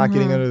 Yeah. I'm not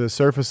getting under the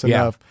surface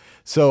Yeah. enough.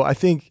 So I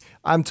think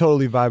I'm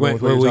totally vibing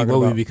with what you're talking what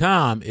about. we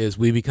become is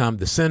we become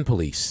the sin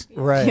police.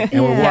 Right.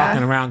 And we're Yeah.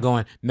 walking around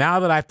going, now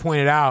that I've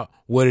pointed out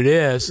what it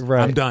is,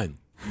 Right. I'm done.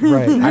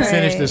 Right. I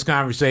finished Right. this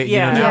conversation.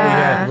 Yeah. Now we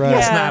Yeah. got, Right.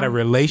 that's not a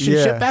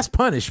relationship. Yeah. That's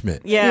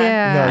punishment. Yeah. No,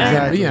 And,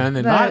 exactly. and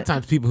then a lot of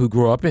times people who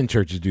grow up in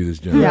churches do this,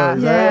 Jim. Yeah.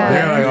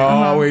 They're like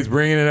always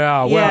bringing it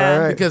out. Well, Yeah.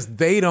 Right. because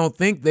they don't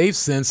think they've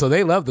sinned, so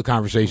they love the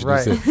conversation.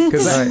 Right.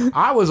 Because Right.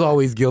 I was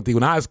always guilty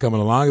when I was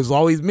coming along. It was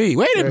always me.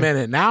 Wait a Right.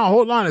 minute. Now,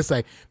 hold on a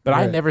sec. But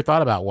I Right. never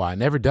thought about why. I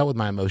never dealt with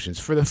my emotions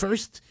for the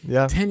first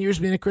Yeah. 10 years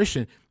being a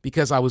Christian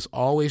because I was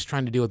always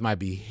trying to deal with my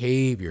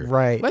behavior.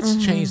 Right. Let's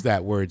change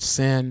that word,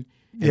 sin,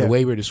 and Yeah. the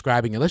way we're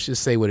describing it. Let's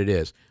just say what it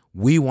is.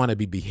 We want to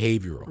be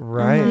behavioral.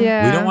 Right.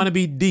 Yeah. We don't want to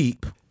be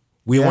deep.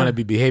 We Yeah. want to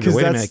be behavioral. 'Cause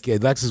Wait a that's-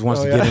 minute. Alexis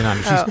wants Oh, to yeah. get in on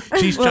it.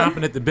 She's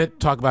chomping at the bit to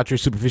talk about your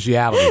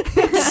superficiality.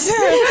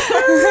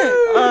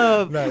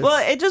 Nice.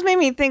 Well, it just made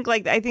me think,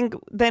 like, I think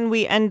then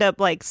we end up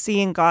like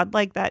seeing God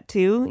like that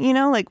too, you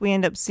know, like we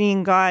end up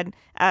seeing God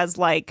as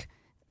like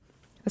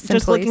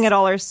just looking at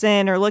all our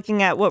sin or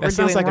looking at what That we're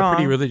doing sounds like wrong. a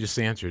pretty religious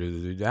answer. I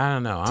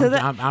don't know. To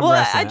the- I'm well,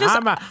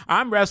 wrestling.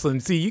 I'm wrestling.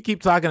 See, you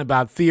keep talking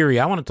about theory.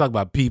 I want to talk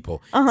about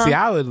people. See,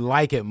 I would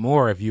like it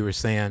more if you were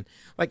saying,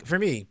 like, for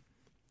me,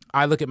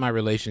 I look at my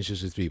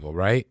relationships with people,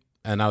 right?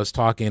 And I was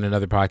talking in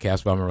another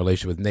podcast about my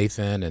relationship with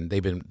Nathan, and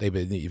they've been.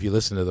 If you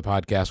listen to the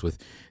podcast with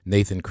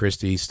Nathan,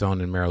 Christy, Stone,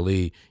 and Merrill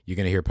Lee, you're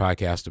going to hear a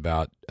podcast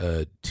about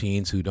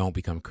teens who don't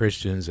become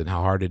Christians and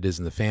how hard it is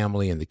in the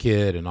family and the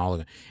kid and all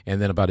of it,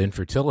 and then about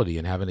infertility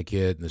and having a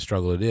kid and the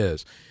struggle it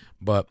is.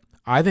 But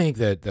I think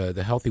that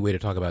the healthy way to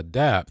talk about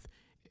depth,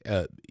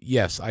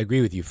 yes, I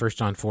agree with you. 1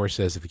 John 4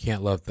 says if you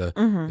can't love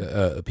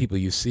the people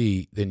you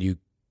see, then you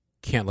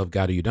can't love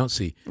God who you don't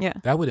see. Yeah.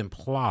 That would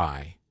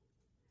imply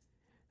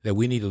that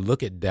we need to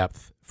look at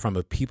depth from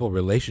a people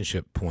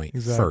relationship point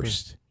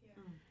first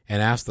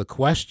and ask the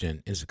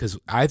question, is because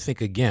I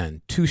think,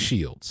 again, two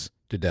shields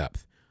to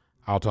depth.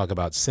 I'll talk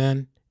about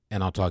sin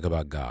and I'll talk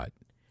about God.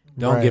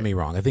 Don't get me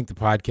wrong. I think the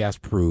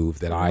podcast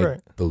proved that I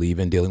believe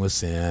in dealing with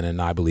sin and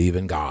I believe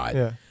in God.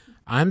 Yeah.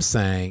 I'm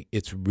saying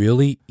it's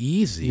really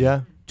easy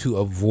to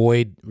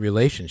avoid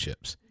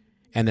relationships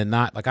and then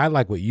not, like I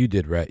like what you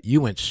did, Rhett.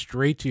 You went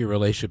straight to your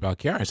relationship about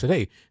Kiara and said,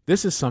 hey,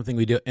 this is something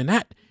we do. And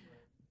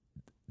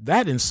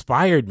that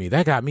inspired me.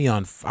 That got me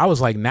on. I was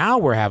like, now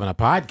we're having a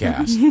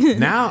podcast.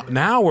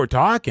 now we're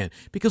talking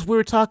because we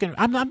were talking.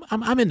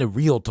 I'm into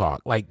real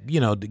talk, like,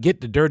 you know, to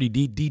get the dirty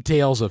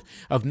details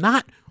of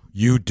not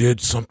you did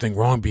something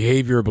wrong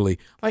behaviorally.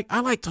 Like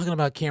I like talking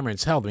about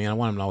Cameron's health. I mean, I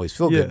want him to always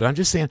feel good, but I'm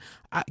just saying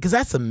because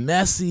that's a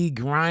messy,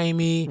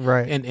 grimy,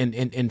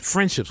 and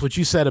friendships. What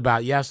you said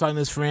about I was talking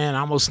to this friend,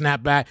 I almost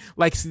snapped back.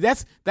 Like, see,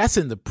 that's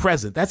in the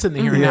present. That's in the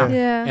here and now.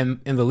 Yeah.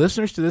 And the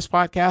listeners to this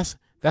podcast,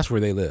 that's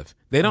where they live.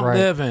 They don't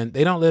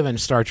live in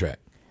Star Trek,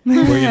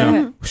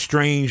 where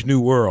strange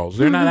new worlds.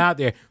 They're not out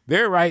there.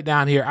 They're right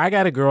down here. I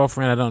got a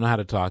girlfriend I don't know how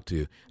to talk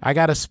to. I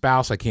got a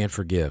spouse I can't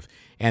forgive.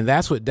 And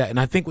that's and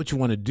I think what you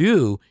want to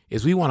do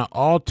is we want to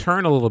all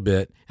turn a little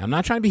bit. I'm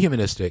not trying to be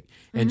humanistic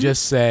and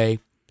just say,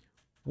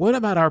 what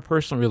about our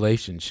personal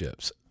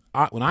relationships?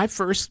 When I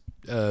first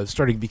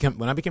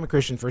when I became a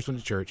Christian, first went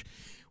to church,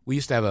 we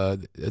used to have a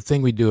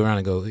thing we'd do around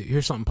and go,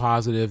 here's something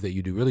positive that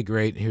you do really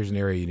great, and here's an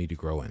area you need to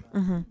grow in.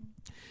 Mm-hmm.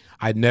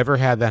 I'd never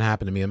had that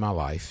happen to me in my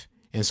life.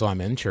 And so I'm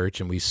in church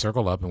and we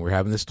circle up and we're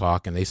having this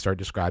talk and they start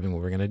describing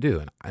what we're going to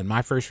do. And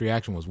my first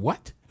reaction was,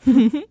 what?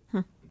 Like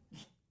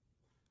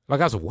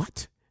I was like,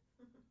 what?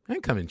 I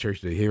didn't come in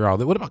church to hear all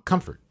that. What about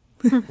comfort?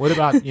 What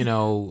about,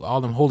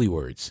 all them holy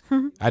words?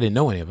 I didn't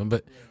know any of them.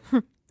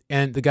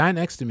 And the guy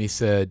next to me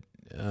said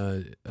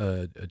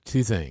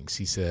two things.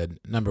 He said,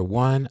 number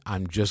one,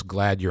 I'm just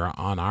glad you're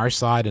on our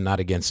side and not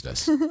against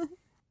us.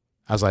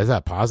 I was like, is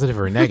that positive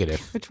or negative?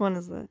 Which one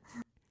is that?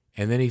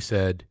 And then he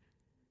said,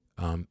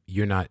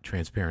 you're not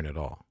transparent at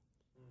all.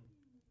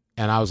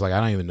 And I was like,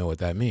 I don't even know what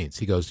that means.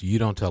 He goes, you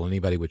don't tell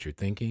anybody what you're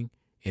thinking,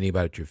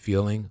 anybody what you're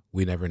feeling.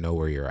 We never know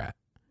where you're at.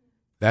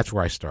 That's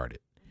where I started.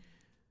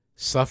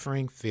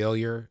 Suffering,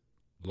 failure,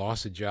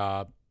 loss of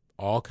job,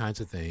 all kinds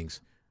of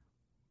things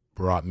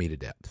brought me to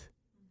depth.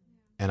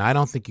 And I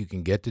don't think you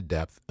can get to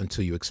depth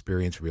until you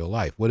experience real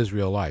life. What is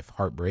real life?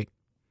 Heartbreak.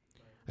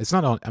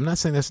 I'm not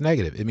saying that's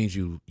negative. It means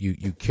you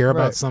care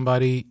about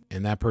somebody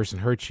and that person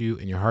hurts you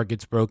and your heart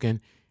gets broken.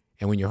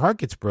 And when your heart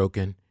gets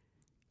broken,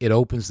 it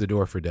opens the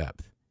door for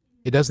depth.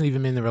 It doesn't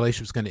even mean the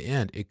relationship's going to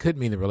end. It could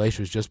mean the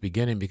relationship's just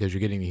beginning because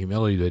you're getting the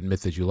humility to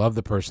admit that you love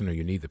the person or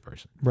you need the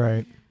person.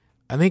 Right.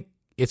 I think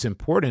it's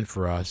important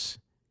for us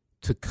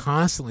to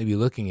constantly be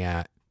looking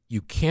at,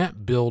 you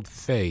can't build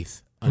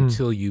faith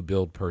until you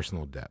build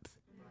personal depth.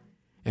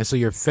 And so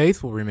your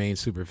faith will remain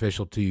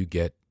superficial till you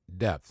get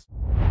depth.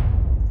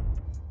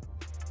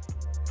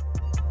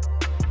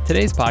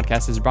 Today's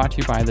podcast is brought to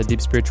you by the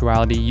Deep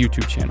Spirituality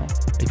YouTube channel.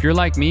 If you're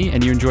like me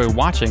and you enjoy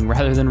watching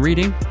rather than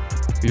reading,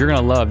 you're going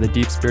to love the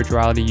Deep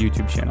Spirituality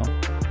YouTube channel.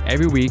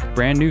 Every week,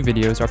 brand new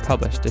videos are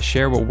published to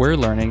share what we're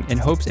learning in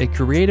hopes a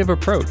creative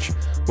approach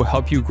will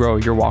help you grow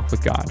your walk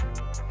with God.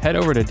 Head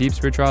over to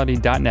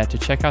deepspirituality.net to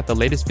check out the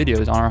latest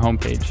videos on our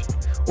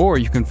homepage. Or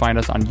you can find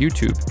us on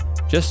YouTube.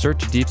 Just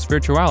search Deep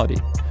Spirituality.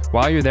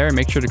 While you're there,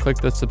 make sure to click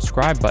the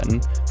subscribe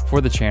button for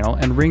the channel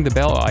and ring the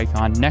bell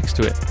icon next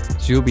to it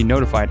so you'll be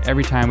notified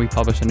every time we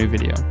publish a new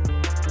video.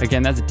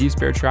 Again, that's Deep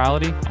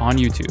Spirituality on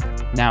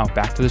YouTube. Now,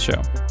 back to the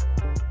show.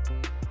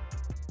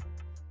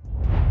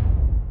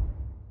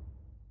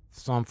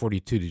 Psalm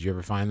 42, did you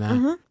ever find that?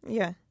 Mm-hmm.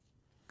 Yeah.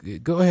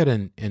 Go ahead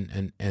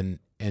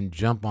and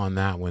jump on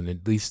that one,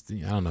 at least,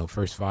 I don't know,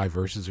 first 5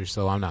 verses or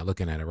so. I'm not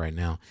looking at it right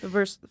now.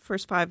 The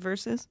first 5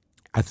 verses?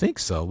 I think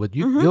so, but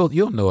you'll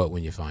know it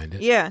when you find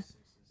it. Yeah.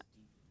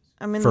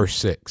 I'm in Verse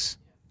 6.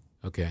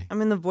 Okay.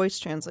 I'm in the voice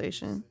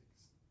translation.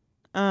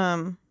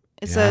 It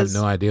says, I have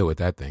no idea what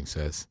that thing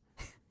says.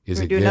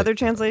 Is it do good? Another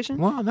translation?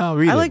 Well, no,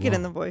 read it. I like it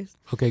in the voice.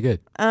 Okay, good.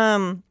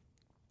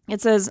 It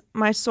says,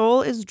 my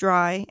soul is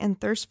dry and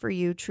thirsts for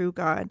you, true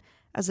God.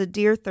 as a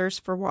deer thirsts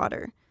for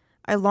water.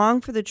 I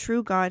long for the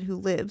true God who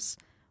lives.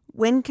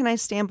 When can I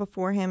stand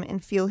before him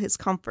and feel his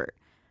comfort?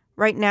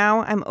 Right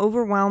now, I'm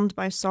overwhelmed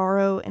by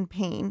sorrow and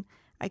pain.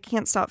 I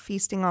can't stop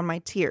feasting on my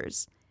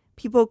tears.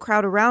 People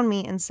crowd around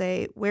me and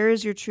say, "Where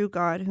is your true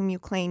God whom you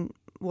claim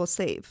will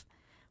save?"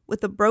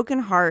 With a broken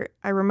heart,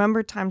 I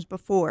remember times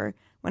before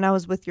when I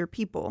was with your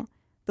people.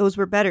 Those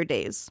were better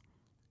days.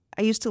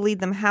 I used to lead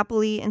them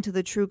happily into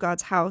the true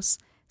God's house,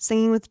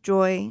 singing with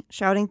joy,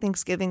 shouting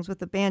thanksgivings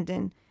with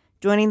abandon,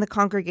 joining the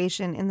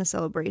congregation in the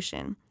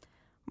celebration.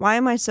 Why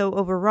am I so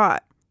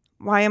overwrought?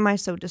 Why am I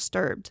so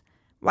disturbed?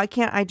 Why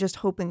can't I just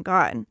hope in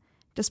God?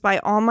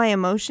 Despite all my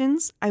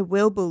emotions, I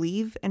will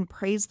believe and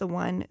praise the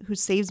one who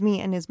saves me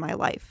and is my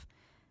life.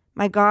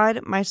 My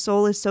God, my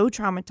soul is so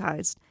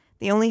traumatized.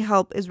 The only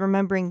help is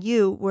remembering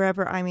you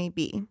wherever I may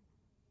be.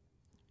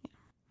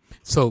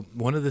 So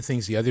one of the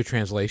things the other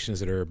translations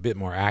that are a bit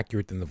more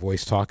accurate than the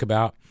Voice talk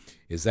about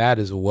is that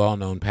is a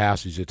well-known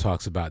passage that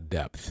talks about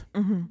depth.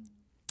 Mm-hmm.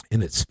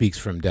 And it speaks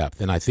from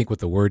depth. And I think what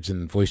the words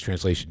in Voice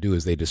translation do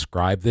is they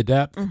describe the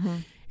depth. Mm-hmm.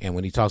 And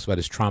when he talks about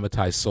his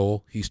traumatized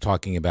soul, he's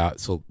talking about,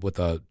 so what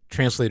the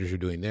translators are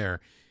doing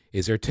there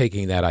is they're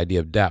taking that idea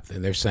of depth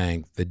and they're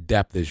saying the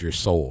depth is your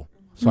soul.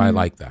 So I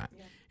like that.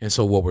 Yeah. And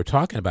so what we're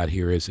talking about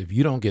here is if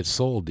you don't get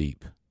soul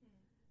deep,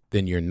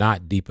 then you're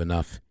not deep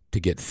enough to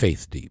get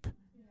faith deep.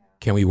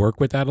 Can we work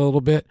with that a little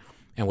bit?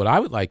 And what I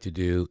would like to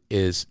do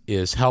is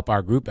help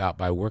our group out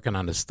by working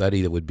on a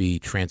study that would be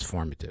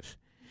transformative.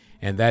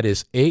 And that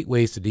is 8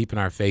 ways to deepen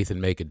our faith and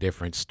make a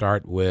difference.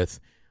 Start with,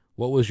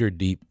 what was your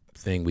deep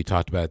thing we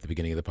talked about at the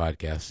beginning of the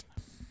podcast?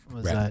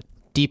 Was that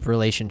deep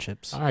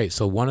relationships? All right.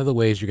 So one of the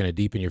ways you're going to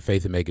deepen your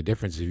faith and make a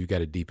difference is you've got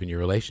to deepen your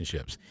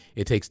relationships.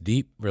 It takes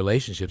deep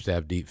relationships to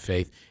have deep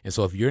faith. And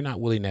so if you're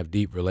not willing to have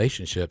deep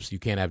relationships, you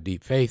can't have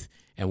deep faith.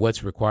 And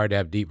what's required to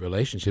have deep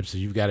relationships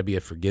is you've got to be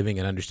a forgiving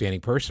and understanding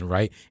person,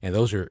 right? And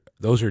those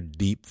are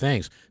deep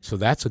things. So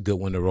that's a good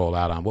one to roll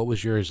out on. What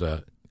was yours,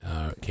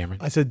 Cameron?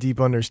 I said deep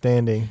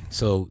understanding.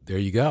 So there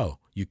you go.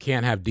 You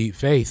can't have deep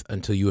faith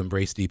until you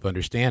embrace deep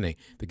understanding.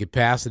 The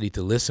capacity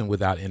to listen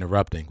without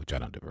interrupting, which I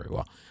don't do very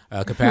well.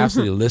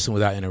 Capacity to listen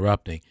without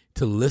interrupting,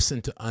 to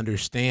listen to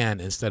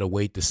understand instead of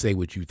wait to say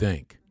what you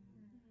think.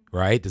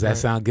 Right? Does that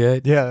sound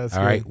good? Yeah, that's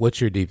all good. right.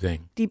 What's your deep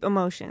thing? Deep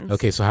emotions.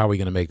 Okay, so how are we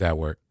going to make that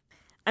work?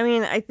 I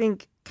mean, I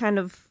think kind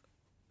of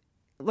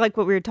like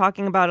what we were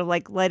talking about of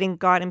like letting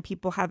God and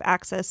people have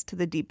access to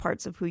the deep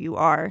parts of who you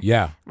are.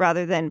 Yeah.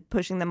 Rather than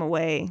pushing them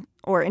away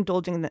or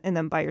indulging in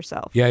them by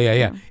yourself.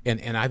 Yeah.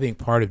 And I think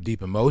part of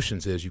deep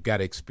emotions is you've got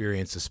to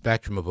experience the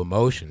spectrum of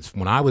emotions.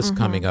 When I was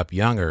coming up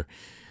younger,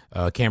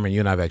 Cameron,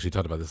 you and I have actually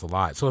talked about this a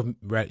lot. So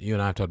Brett, you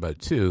and I have talked about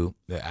it too.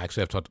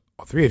 Actually, I've talked to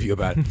all 3 of you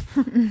about it.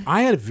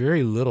 I had a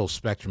very little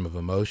spectrum of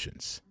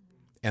emotions.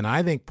 And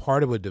I think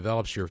part of what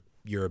develops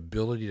your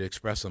ability to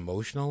express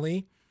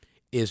emotionally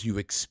is you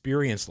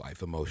experience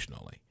life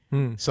emotionally.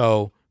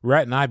 So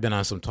Rhett and I have been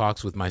on some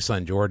talks with my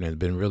son Jordan and it's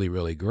been really,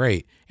 really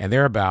great. And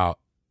they're about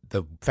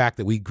the fact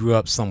that we grew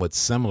up somewhat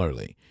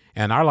similarly.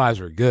 And our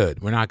lives were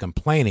good. We're not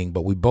complaining,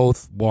 but we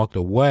both walked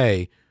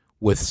away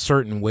with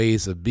certain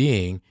ways of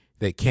being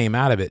that came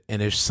out of it.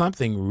 And there's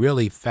something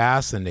really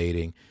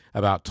fascinating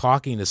about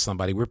talking to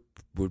somebody.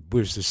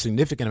 There's a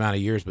significant amount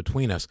of years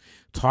between us,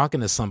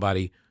 talking to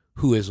somebody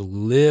who has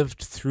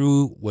lived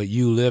through what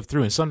you lived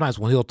through. And sometimes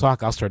when he'll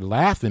talk, I'll start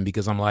laughing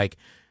because I'm like,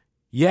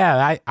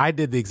 yeah, I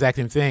did the exact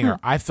same thing, or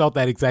I felt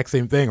that exact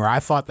same thing, or I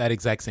thought that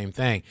exact same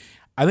thing.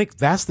 I think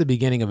that's the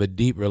beginning of a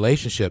deep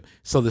relationship.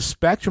 So the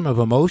spectrum of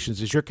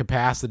emotions is your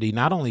capacity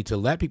not only to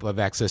let people have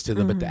access to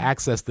them, but to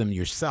access them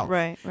yourself.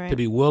 Right. To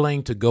be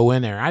willing to go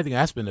in there. I think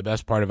that's been the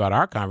best part about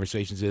our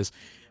conversations is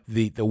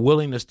the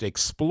willingness to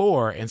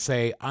explore and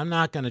say, I'm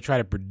not going to try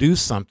to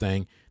produce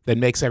something that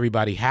makes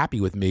everybody happy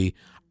with me.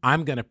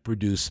 I'm going to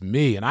produce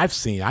me. And I've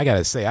seen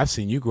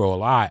you grow a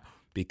lot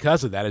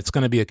because of that. It's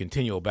going to be a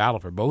continual battle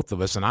for both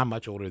of us. And I'm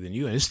much older than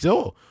you. And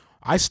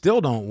I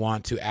still don't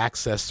want to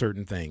access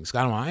certain things.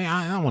 I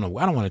don't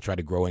want to try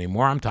to grow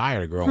anymore. I'm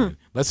tired of growing.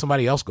 Let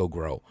somebody else go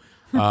grow.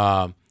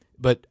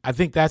 But I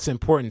think that's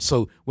important.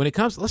 So when it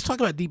comes, let's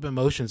talk about deep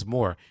emotions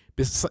more.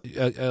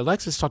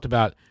 Alexis talked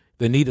about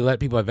the need to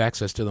let people have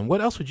access to them. What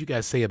else would you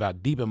guys say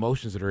about deep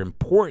emotions that are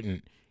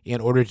important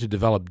in order to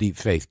develop deep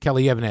faith?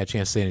 Kelly, you haven't had a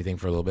chance to say anything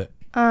for a little bit.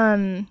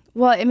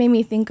 Well, it made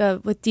me think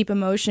of with deep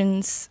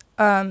emotions,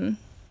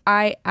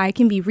 I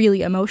can be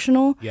really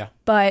emotional,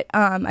 but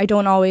I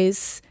don't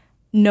always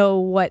know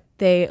what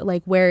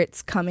where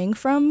it's coming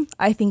from.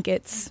 I think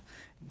it's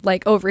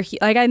like over here,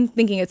 like I'm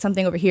thinking it's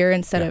something over here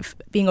instead of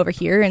being over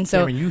here. And so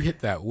Cameron, you hit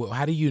that.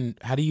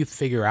 How do you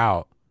figure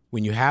out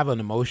when you have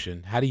an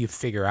emotion, how do you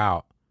figure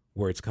out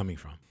where it's coming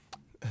from?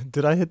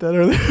 Did I hit that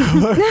earlier?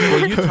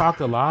 Well, you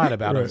talked a lot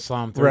about in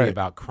Psalm 3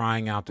 about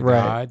crying out to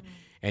God.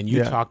 And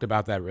you talked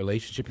about that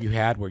relationship you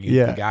had where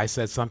the guy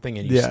said something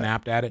and you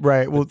snapped at it.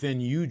 Right. Well, but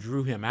then you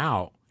drew him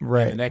out.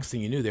 Right. And the next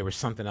thing you knew, there was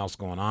something else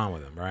going on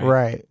with him, right?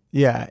 Right.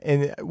 Yeah.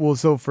 And well,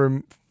 so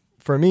for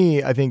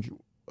me, I think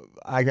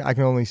I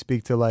can only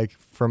speak to like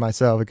for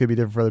myself. It could be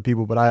different for other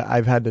people, but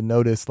I've had to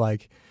notice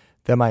like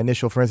that my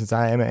initial, for instance,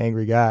 I am an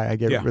angry guy. I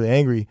get really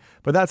angry,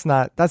 but that's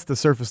the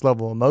surface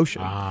level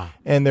emotion.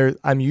 And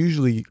I'm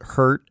usually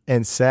hurt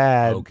and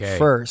sad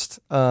first,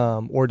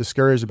 or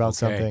discouraged about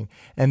something.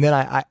 And then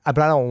but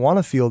I don't want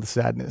to feel the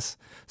sadness.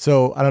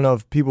 So I don't know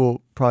if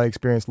people probably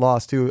experience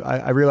loss too.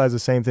 I realize the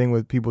same thing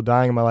with people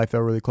dying in my life that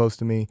were really close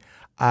to me.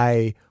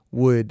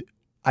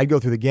 I'd go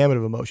through the gamut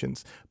of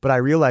emotions, but I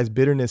realize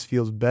bitterness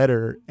feels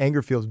better,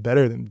 anger feels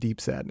better than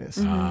deep sadness.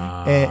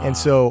 And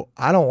so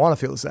I don't want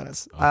to feel the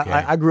sadness.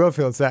 I grew up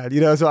feeling sad,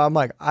 so I'm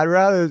like, I'd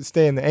rather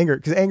stay in the anger,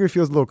 because anger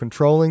feels a little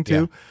controlling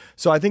too.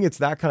 So I think it's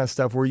that kind of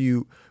stuff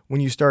where when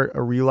you start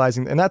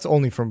realizing, and that's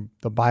only from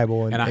the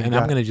Bible. And I'm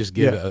going to just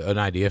give an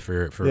idea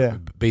for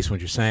based on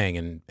what you're saying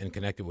and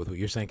connected with what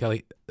you're saying,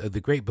 Kelly. The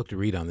great book to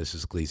read on this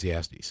is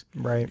Ecclesiastes.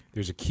 Right.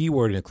 There's a key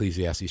word in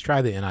Ecclesiastes.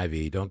 Try the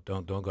NIV.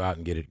 Don't go out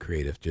and get it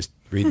creative. Just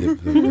read the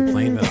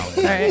plain vanilla.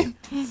 Right.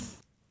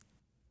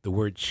 The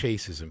word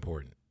chase is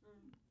important.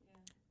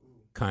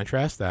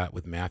 Contrast that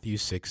with Matthew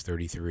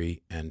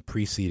 6:33 and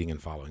preceding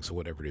and following. So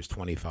whatever it is,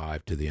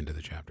 25 to the end of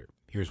the chapter.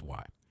 Here's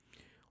why.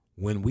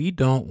 When we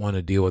don't want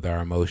to deal with our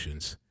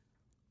emotions,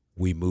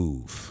 we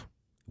move,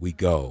 we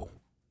go.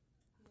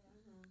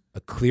 A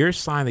clear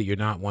sign that you're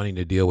not wanting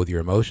to deal with your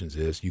emotions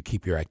is you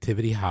keep your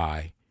activity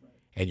high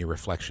and your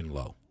reflection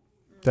low.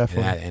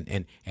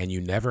 Definitely. And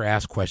you never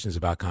ask questions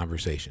about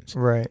conversations.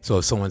 Right. So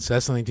if someone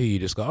says something to you, you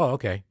just go, oh,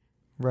 okay.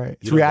 Right.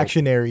 It's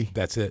reactionary.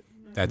 That's it.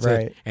 That's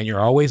it. And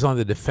you're always on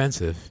the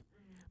defensive,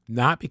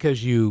 not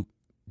because you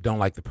don't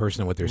like the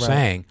person and what they're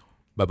saying,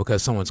 but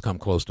because someone's come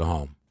close to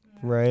home.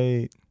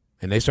 Right.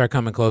 And they start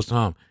coming close to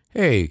home.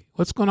 Hey,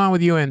 what's going on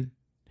with you? And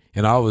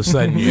all of a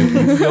sudden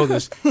you feel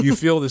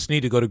this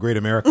need to go to Great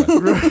America.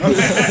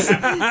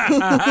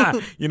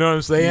 You know what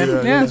I'm saying?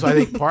 Yeah. So I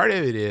think part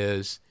of it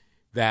is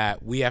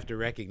that we have to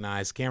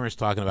recognize, Cameron's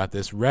talking about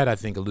this, Red I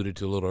think alluded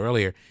to a little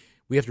earlier,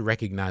 we have to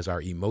recognize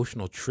our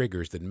emotional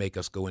triggers that make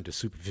us go into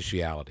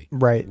superficiality.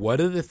 Right. What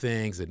are the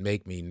things that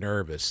make me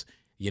nervous?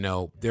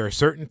 There are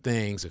certain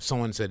things, if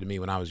someone said to me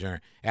when I was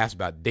younger, asked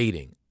about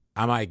dating,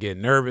 I might get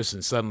nervous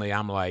and suddenly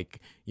I'm like,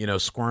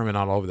 squirming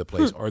all over the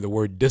place. Or the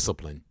word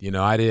discipline,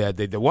 I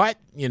did the what,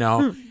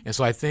 And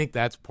so I think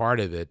that's part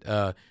of it.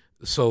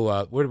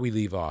 So where did we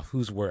leave off?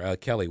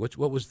 Kelly,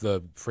 what was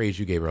the phrase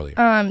you gave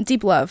earlier?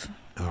 Deep love.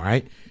 All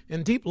right.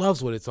 And deep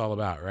love's what it's all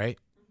about, right?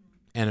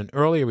 And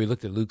earlier we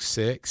looked at Luke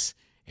 6,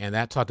 and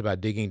that talked about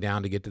digging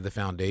down to get to the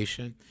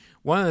foundation.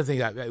 One of the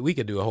things, we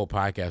could do a whole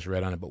podcast,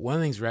 Rhett, on it, but one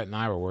of the things Rhett and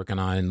I were working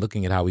on and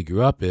looking at how we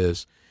grew up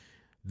is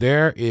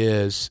there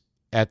is,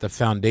 at the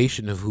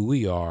foundation of who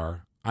we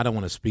are, I don't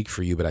want to speak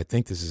for you, but I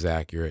think this is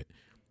accurate,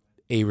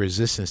 a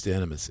resistance to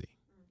intimacy.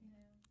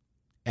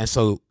 And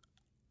so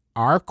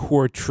our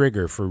core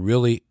trigger for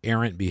really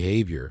errant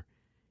behavior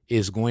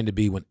is going to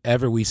be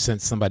whenever we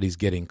sense somebody's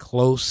getting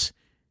close,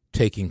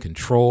 taking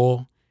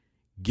control,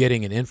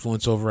 getting an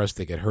influence over us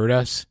that could hurt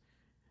us,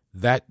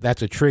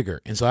 that's a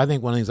trigger. And so I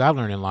think one of the things I've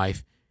learned in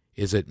life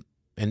is that,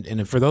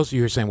 and for those of you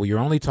who are saying, well, you're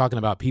only talking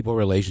about people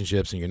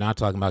relationships and you're not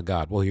talking about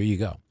God. Well, here you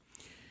go.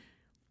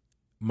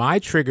 My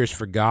triggers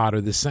for God are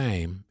the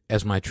same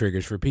as my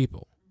triggers for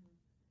people.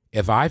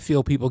 If I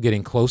feel people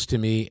getting close to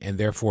me and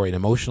therefore an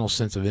emotional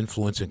sense of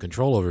influence and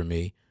control over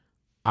me,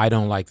 I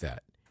don't like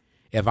that.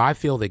 If I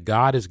feel that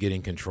God is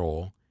getting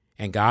control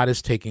and God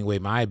is taking away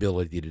my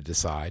ability to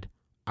decide,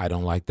 I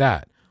don't like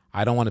that.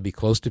 I don't want to be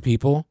close to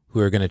people who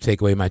are going to take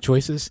away my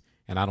choices,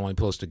 and I don't want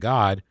to be close to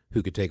God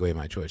who could take away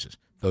my choices.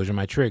 Those are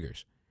my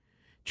triggers.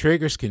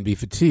 Triggers can be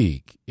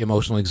fatigue,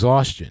 emotional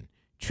exhaustion.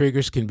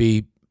 Triggers can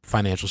be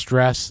financial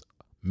stress,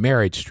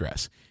 marriage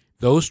stress.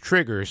 Those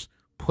triggers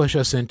push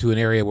us into an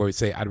area where we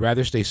say, I'd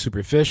rather stay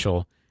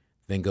superficial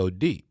than go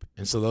deep.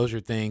 And so those are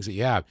things that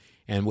you have.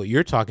 And what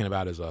you're talking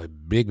about is a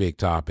big, big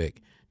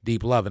topic,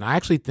 deep love. And I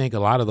actually think a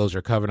lot of those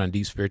are covered on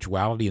deep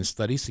spirituality and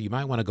studies. So you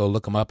might want to go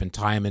look them up and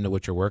tie them into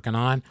what you're working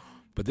on.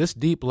 But this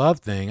deep love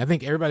thing, I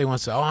think everybody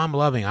wants to say, I'm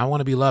loving. I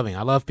want to be loving.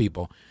 I love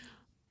people.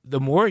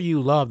 The more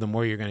you love, the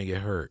more you're going to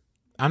get hurt.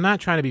 I'm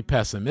not trying to be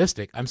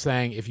pessimistic. I'm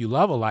saying if you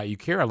love a lot, you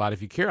care a lot.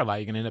 If you care a lot,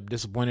 you're going to end up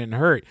disappointed and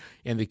hurt.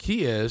 And the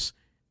key is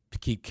to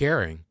keep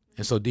caring.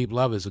 And so deep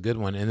love is a good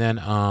one. And then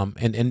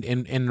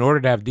in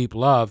order to have deep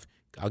love,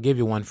 I'll give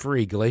you one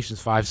free,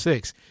 Galatians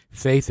 5:6.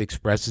 Faith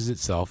expresses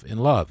itself in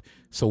love.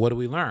 So what do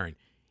we learn?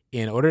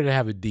 In order to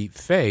have a deep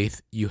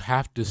faith, you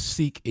have to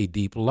seek a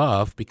deep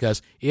love,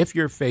 because if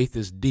your faith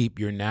is deep,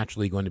 you're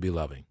naturally going to be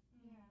loving.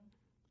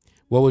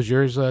 What was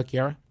yours,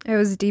 Kiara? It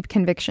was deep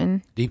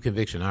conviction. Deep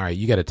conviction. All right,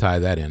 you got to tie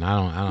that in. I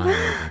don't have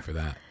anything for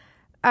that.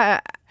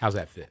 How's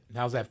that fit?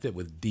 How's that fit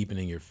with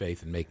deepening your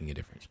faith and making a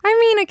difference?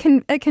 I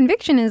mean, a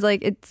conviction is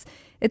like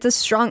it's a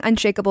strong,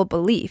 unshakable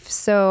belief.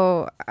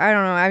 So I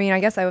don't know. I mean, I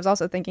guess I was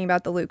also thinking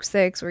about the Luke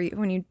 6, where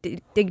when you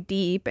dig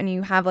deep and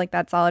you have like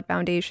that solid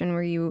foundation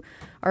where you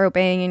are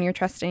obeying and you're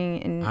trusting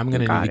in I'm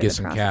going to need to get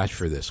some cash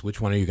for this.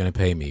 Which one are you going to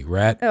pay me,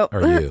 Rhett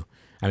or you?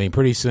 I mean,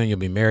 pretty soon you'll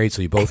be married,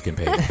 so you both can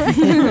pay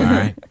me. All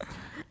right.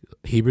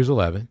 Hebrews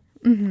 11.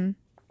 Mm-hmm.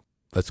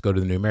 Let's go to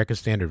the New American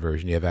Standard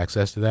Version. You have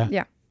access to that?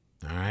 Yeah.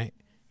 All right.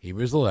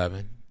 Hebrews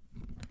 11.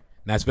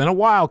 Now, it's been a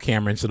while,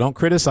 Cameron, so don't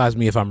criticize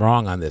me if I'm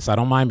wrong on this. I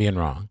don't mind being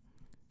wrong.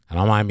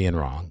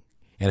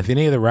 And if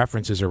any of the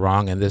references are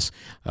wrong in this,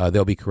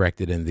 they'll be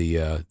corrected in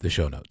the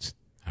show notes.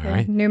 All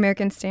right. New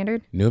American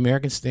Standard. New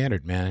American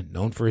Standard, man,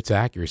 known for its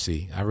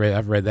accuracy. I've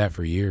read that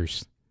for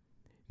years.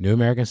 New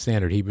American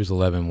Standard, Hebrews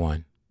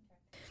 11:1.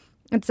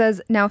 It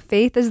says, "Now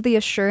faith is the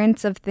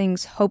assurance of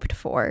things hoped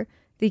for,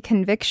 the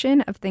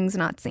conviction of things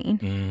not seen."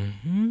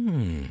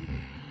 Mm-hmm.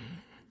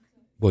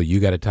 Well, you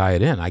got to tie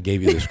it in. I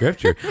gave you the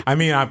scripture. I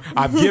mean,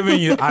 I've given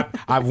you.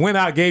 I went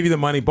out, gave you the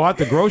money, bought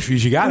the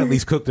groceries. You got to at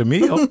least cook the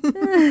meal.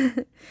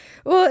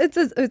 Well, it's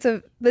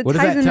a. What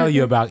does that tell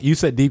you about? You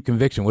said deep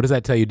conviction. What does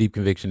that tell you? Deep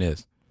conviction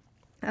is.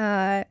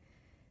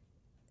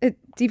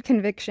 Deep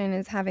conviction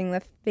is having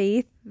the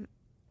faith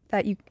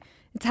that you.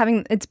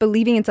 It's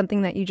believing in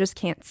something that you just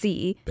can't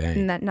see,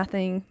 and that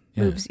nothing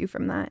moves you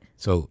from that.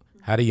 So,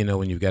 how do you know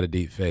when you've got a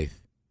deep faith?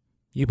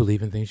 You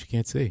believe in things you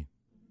can't see.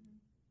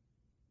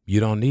 You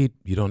don't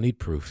need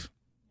proof.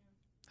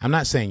 I'm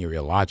not saying you're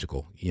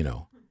illogical, You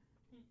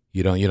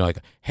don't, like,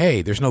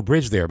 hey, there's no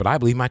bridge there, but I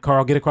believe my car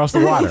will get across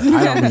the water.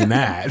 I don't mean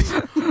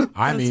that.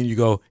 I mean, you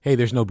go, hey,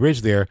 there's no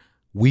bridge there.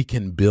 We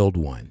can build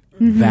one.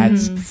 Mm-hmm.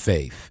 That's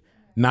faith.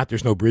 Not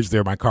there's no bridge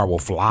there. My car will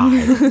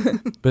fly.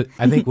 But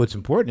I think what's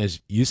important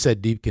is you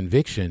said deep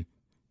conviction.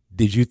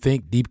 Did you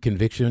think deep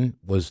conviction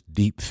was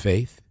deep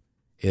faith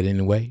in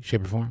any way,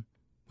 shape, or form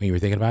when you were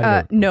thinking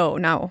about it? No,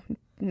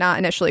 not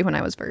initially when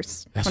I was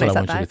versed. That's what I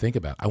want you to think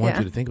about. I want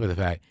you to think about the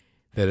fact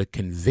that a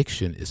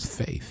conviction is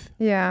faith.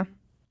 Yeah.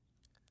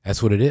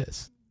 That's what it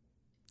is.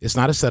 It's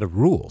not a set of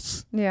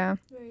rules. Yeah.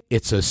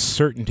 It's a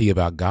certainty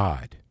about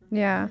God.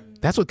 Yeah.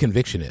 That's what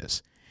conviction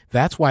is.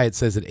 That's why it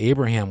says that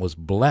Abraham was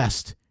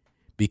blessed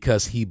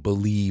because he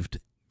believed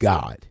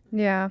God.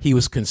 Yeah. He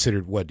was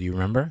considered, what, do you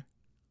remember?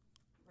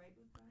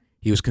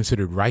 He was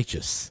considered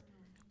righteous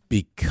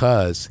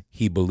because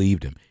he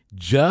believed him.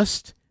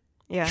 Just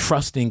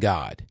trusting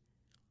God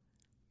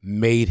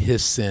made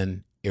his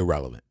sin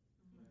irrelevant.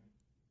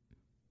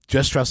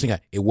 Just trusting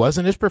God. It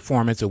wasn't his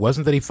performance. It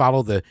wasn't that he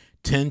followed the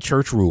 10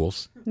 church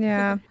rules.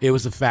 Yeah. It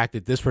was the fact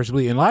that this person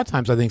believed. And a lot of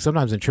times, I think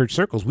sometimes in church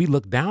circles, we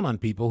look down on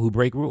people who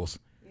break rules.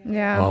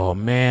 Yeah. Oh,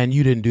 man,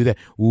 you didn't do that.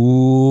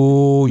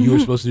 Ooh, you were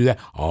supposed to do that.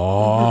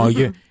 Oh,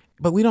 yeah.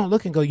 But we don't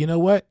look and go, you know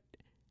what?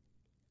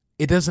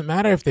 It doesn't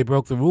matter if they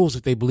broke the rules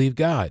if they believe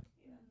God.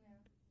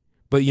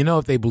 But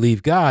if they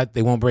believe God,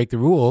 they won't break the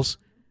rules.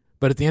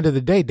 But at the end of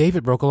the day,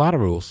 David broke a lot of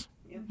rules.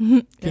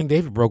 King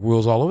David broke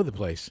rules all over the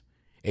place.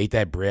 Ate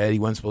that bread he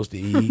wasn't supposed to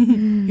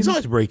eat. He's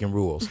always breaking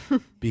rules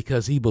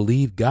because he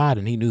believed God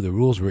and he knew the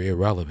rules were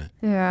irrelevant.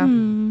 Yeah.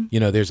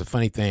 There's a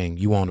funny thing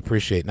you won't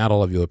appreciate. Not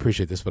all of you will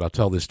appreciate this, but I'll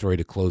tell this story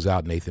to close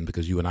out, Nathan,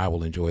 because you and I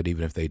will enjoy it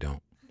even if they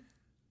don't.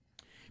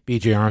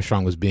 B.J.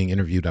 Armstrong was being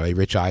interviewed by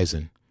Rich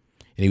Eisen,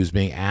 and he was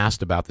being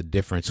asked about the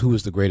difference. Who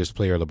was the greatest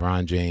player,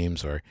 LeBron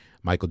James or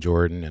Michael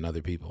Jordan and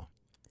other people?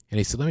 And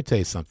he said, let me tell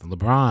you something.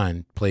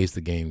 LeBron plays the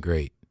game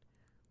great,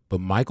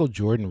 but Michael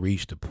Jordan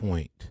reached a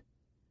point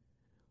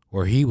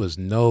where he was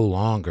no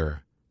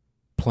longer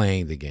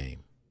playing the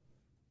game.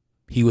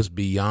 He was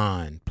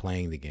beyond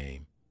playing the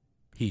game.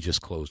 He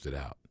just closed it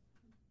out.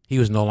 He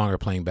was no longer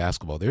playing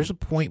basketball. There's a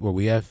point where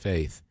we have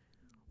faith,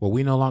 where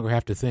we no longer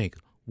have to think,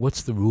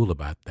 what's the rule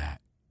about that?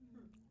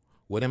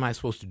 What am I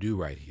supposed to do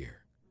right here?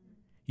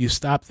 You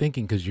stop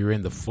thinking because you're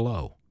in the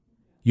flow.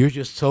 You're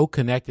just so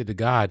connected to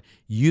God,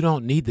 you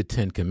don't need the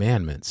 10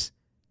 commandments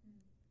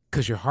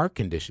because your heart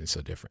condition's so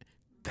different.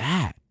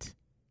 That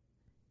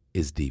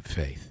is deep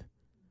faith.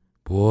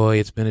 Boy,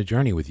 it's been a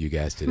journey with you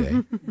guys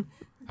today.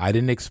 I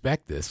didn't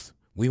expect this.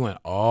 We went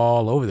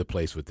all over the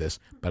place with this,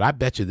 but I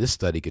bet you this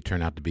study could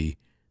turn out to be,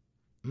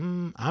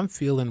 I'm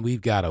feeling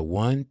we've got a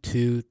 1,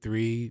 2,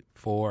 3,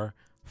 4,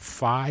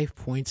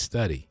 5-point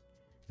study,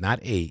 not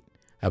 8,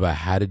 about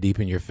how to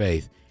deepen your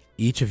faith.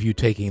 Each of you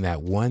taking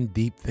that one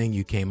deep thing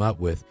you came up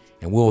with,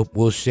 and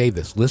we'll shave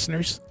this.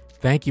 Listeners,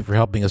 thank you for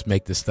helping us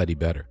make this study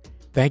better.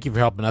 Thank you for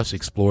helping us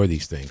explore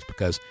these things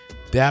because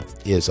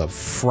depth is a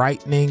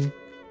frightening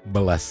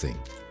blessing.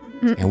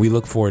 And we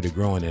look forward to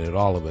growing in it,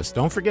 all of us.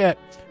 Don't forget,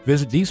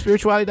 visit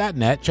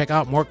deepspirituality.net. Check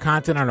out more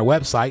content on our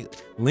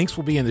website. Links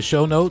will be in the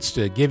show notes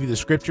to give you the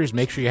scriptures.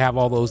 Make sure you have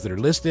all those that are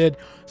listed.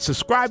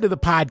 Subscribe to the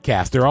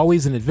podcast. They're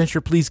always an adventure.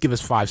 Please give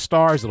us 5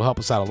 stars. It'll help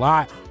us out a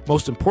lot.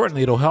 Most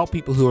importantly, it'll help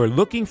people who are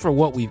looking for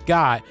what we've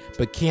got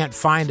but can't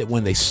find it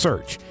when they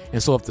search.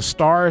 And so if the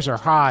stars are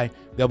high,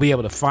 they'll be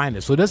able to find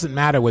it. So it doesn't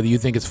matter whether you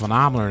think it's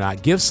phenomenal or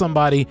not. Give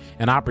somebody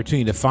an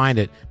opportunity to find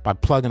it by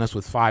plugging us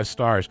with 5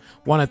 stars.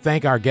 Want to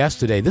thank our guest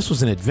today. This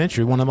was an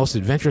adventure, one of the most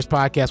adventurous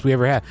podcasts we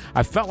ever had.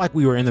 I felt like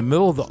we were in the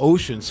middle of the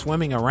ocean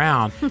swimming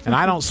around, and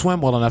I don't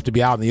swim well enough to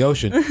be out in the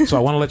ocean. So I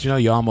want to let you know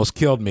you almost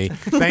killed me.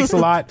 Thanks a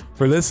lot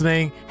for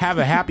listening. Have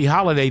a happy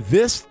holiday.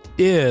 This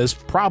is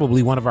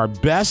probably one of our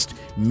best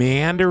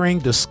meandering,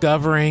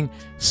 discovering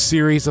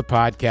series of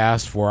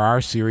podcasts for our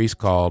series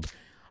called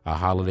A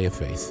Holiday of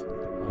Faith.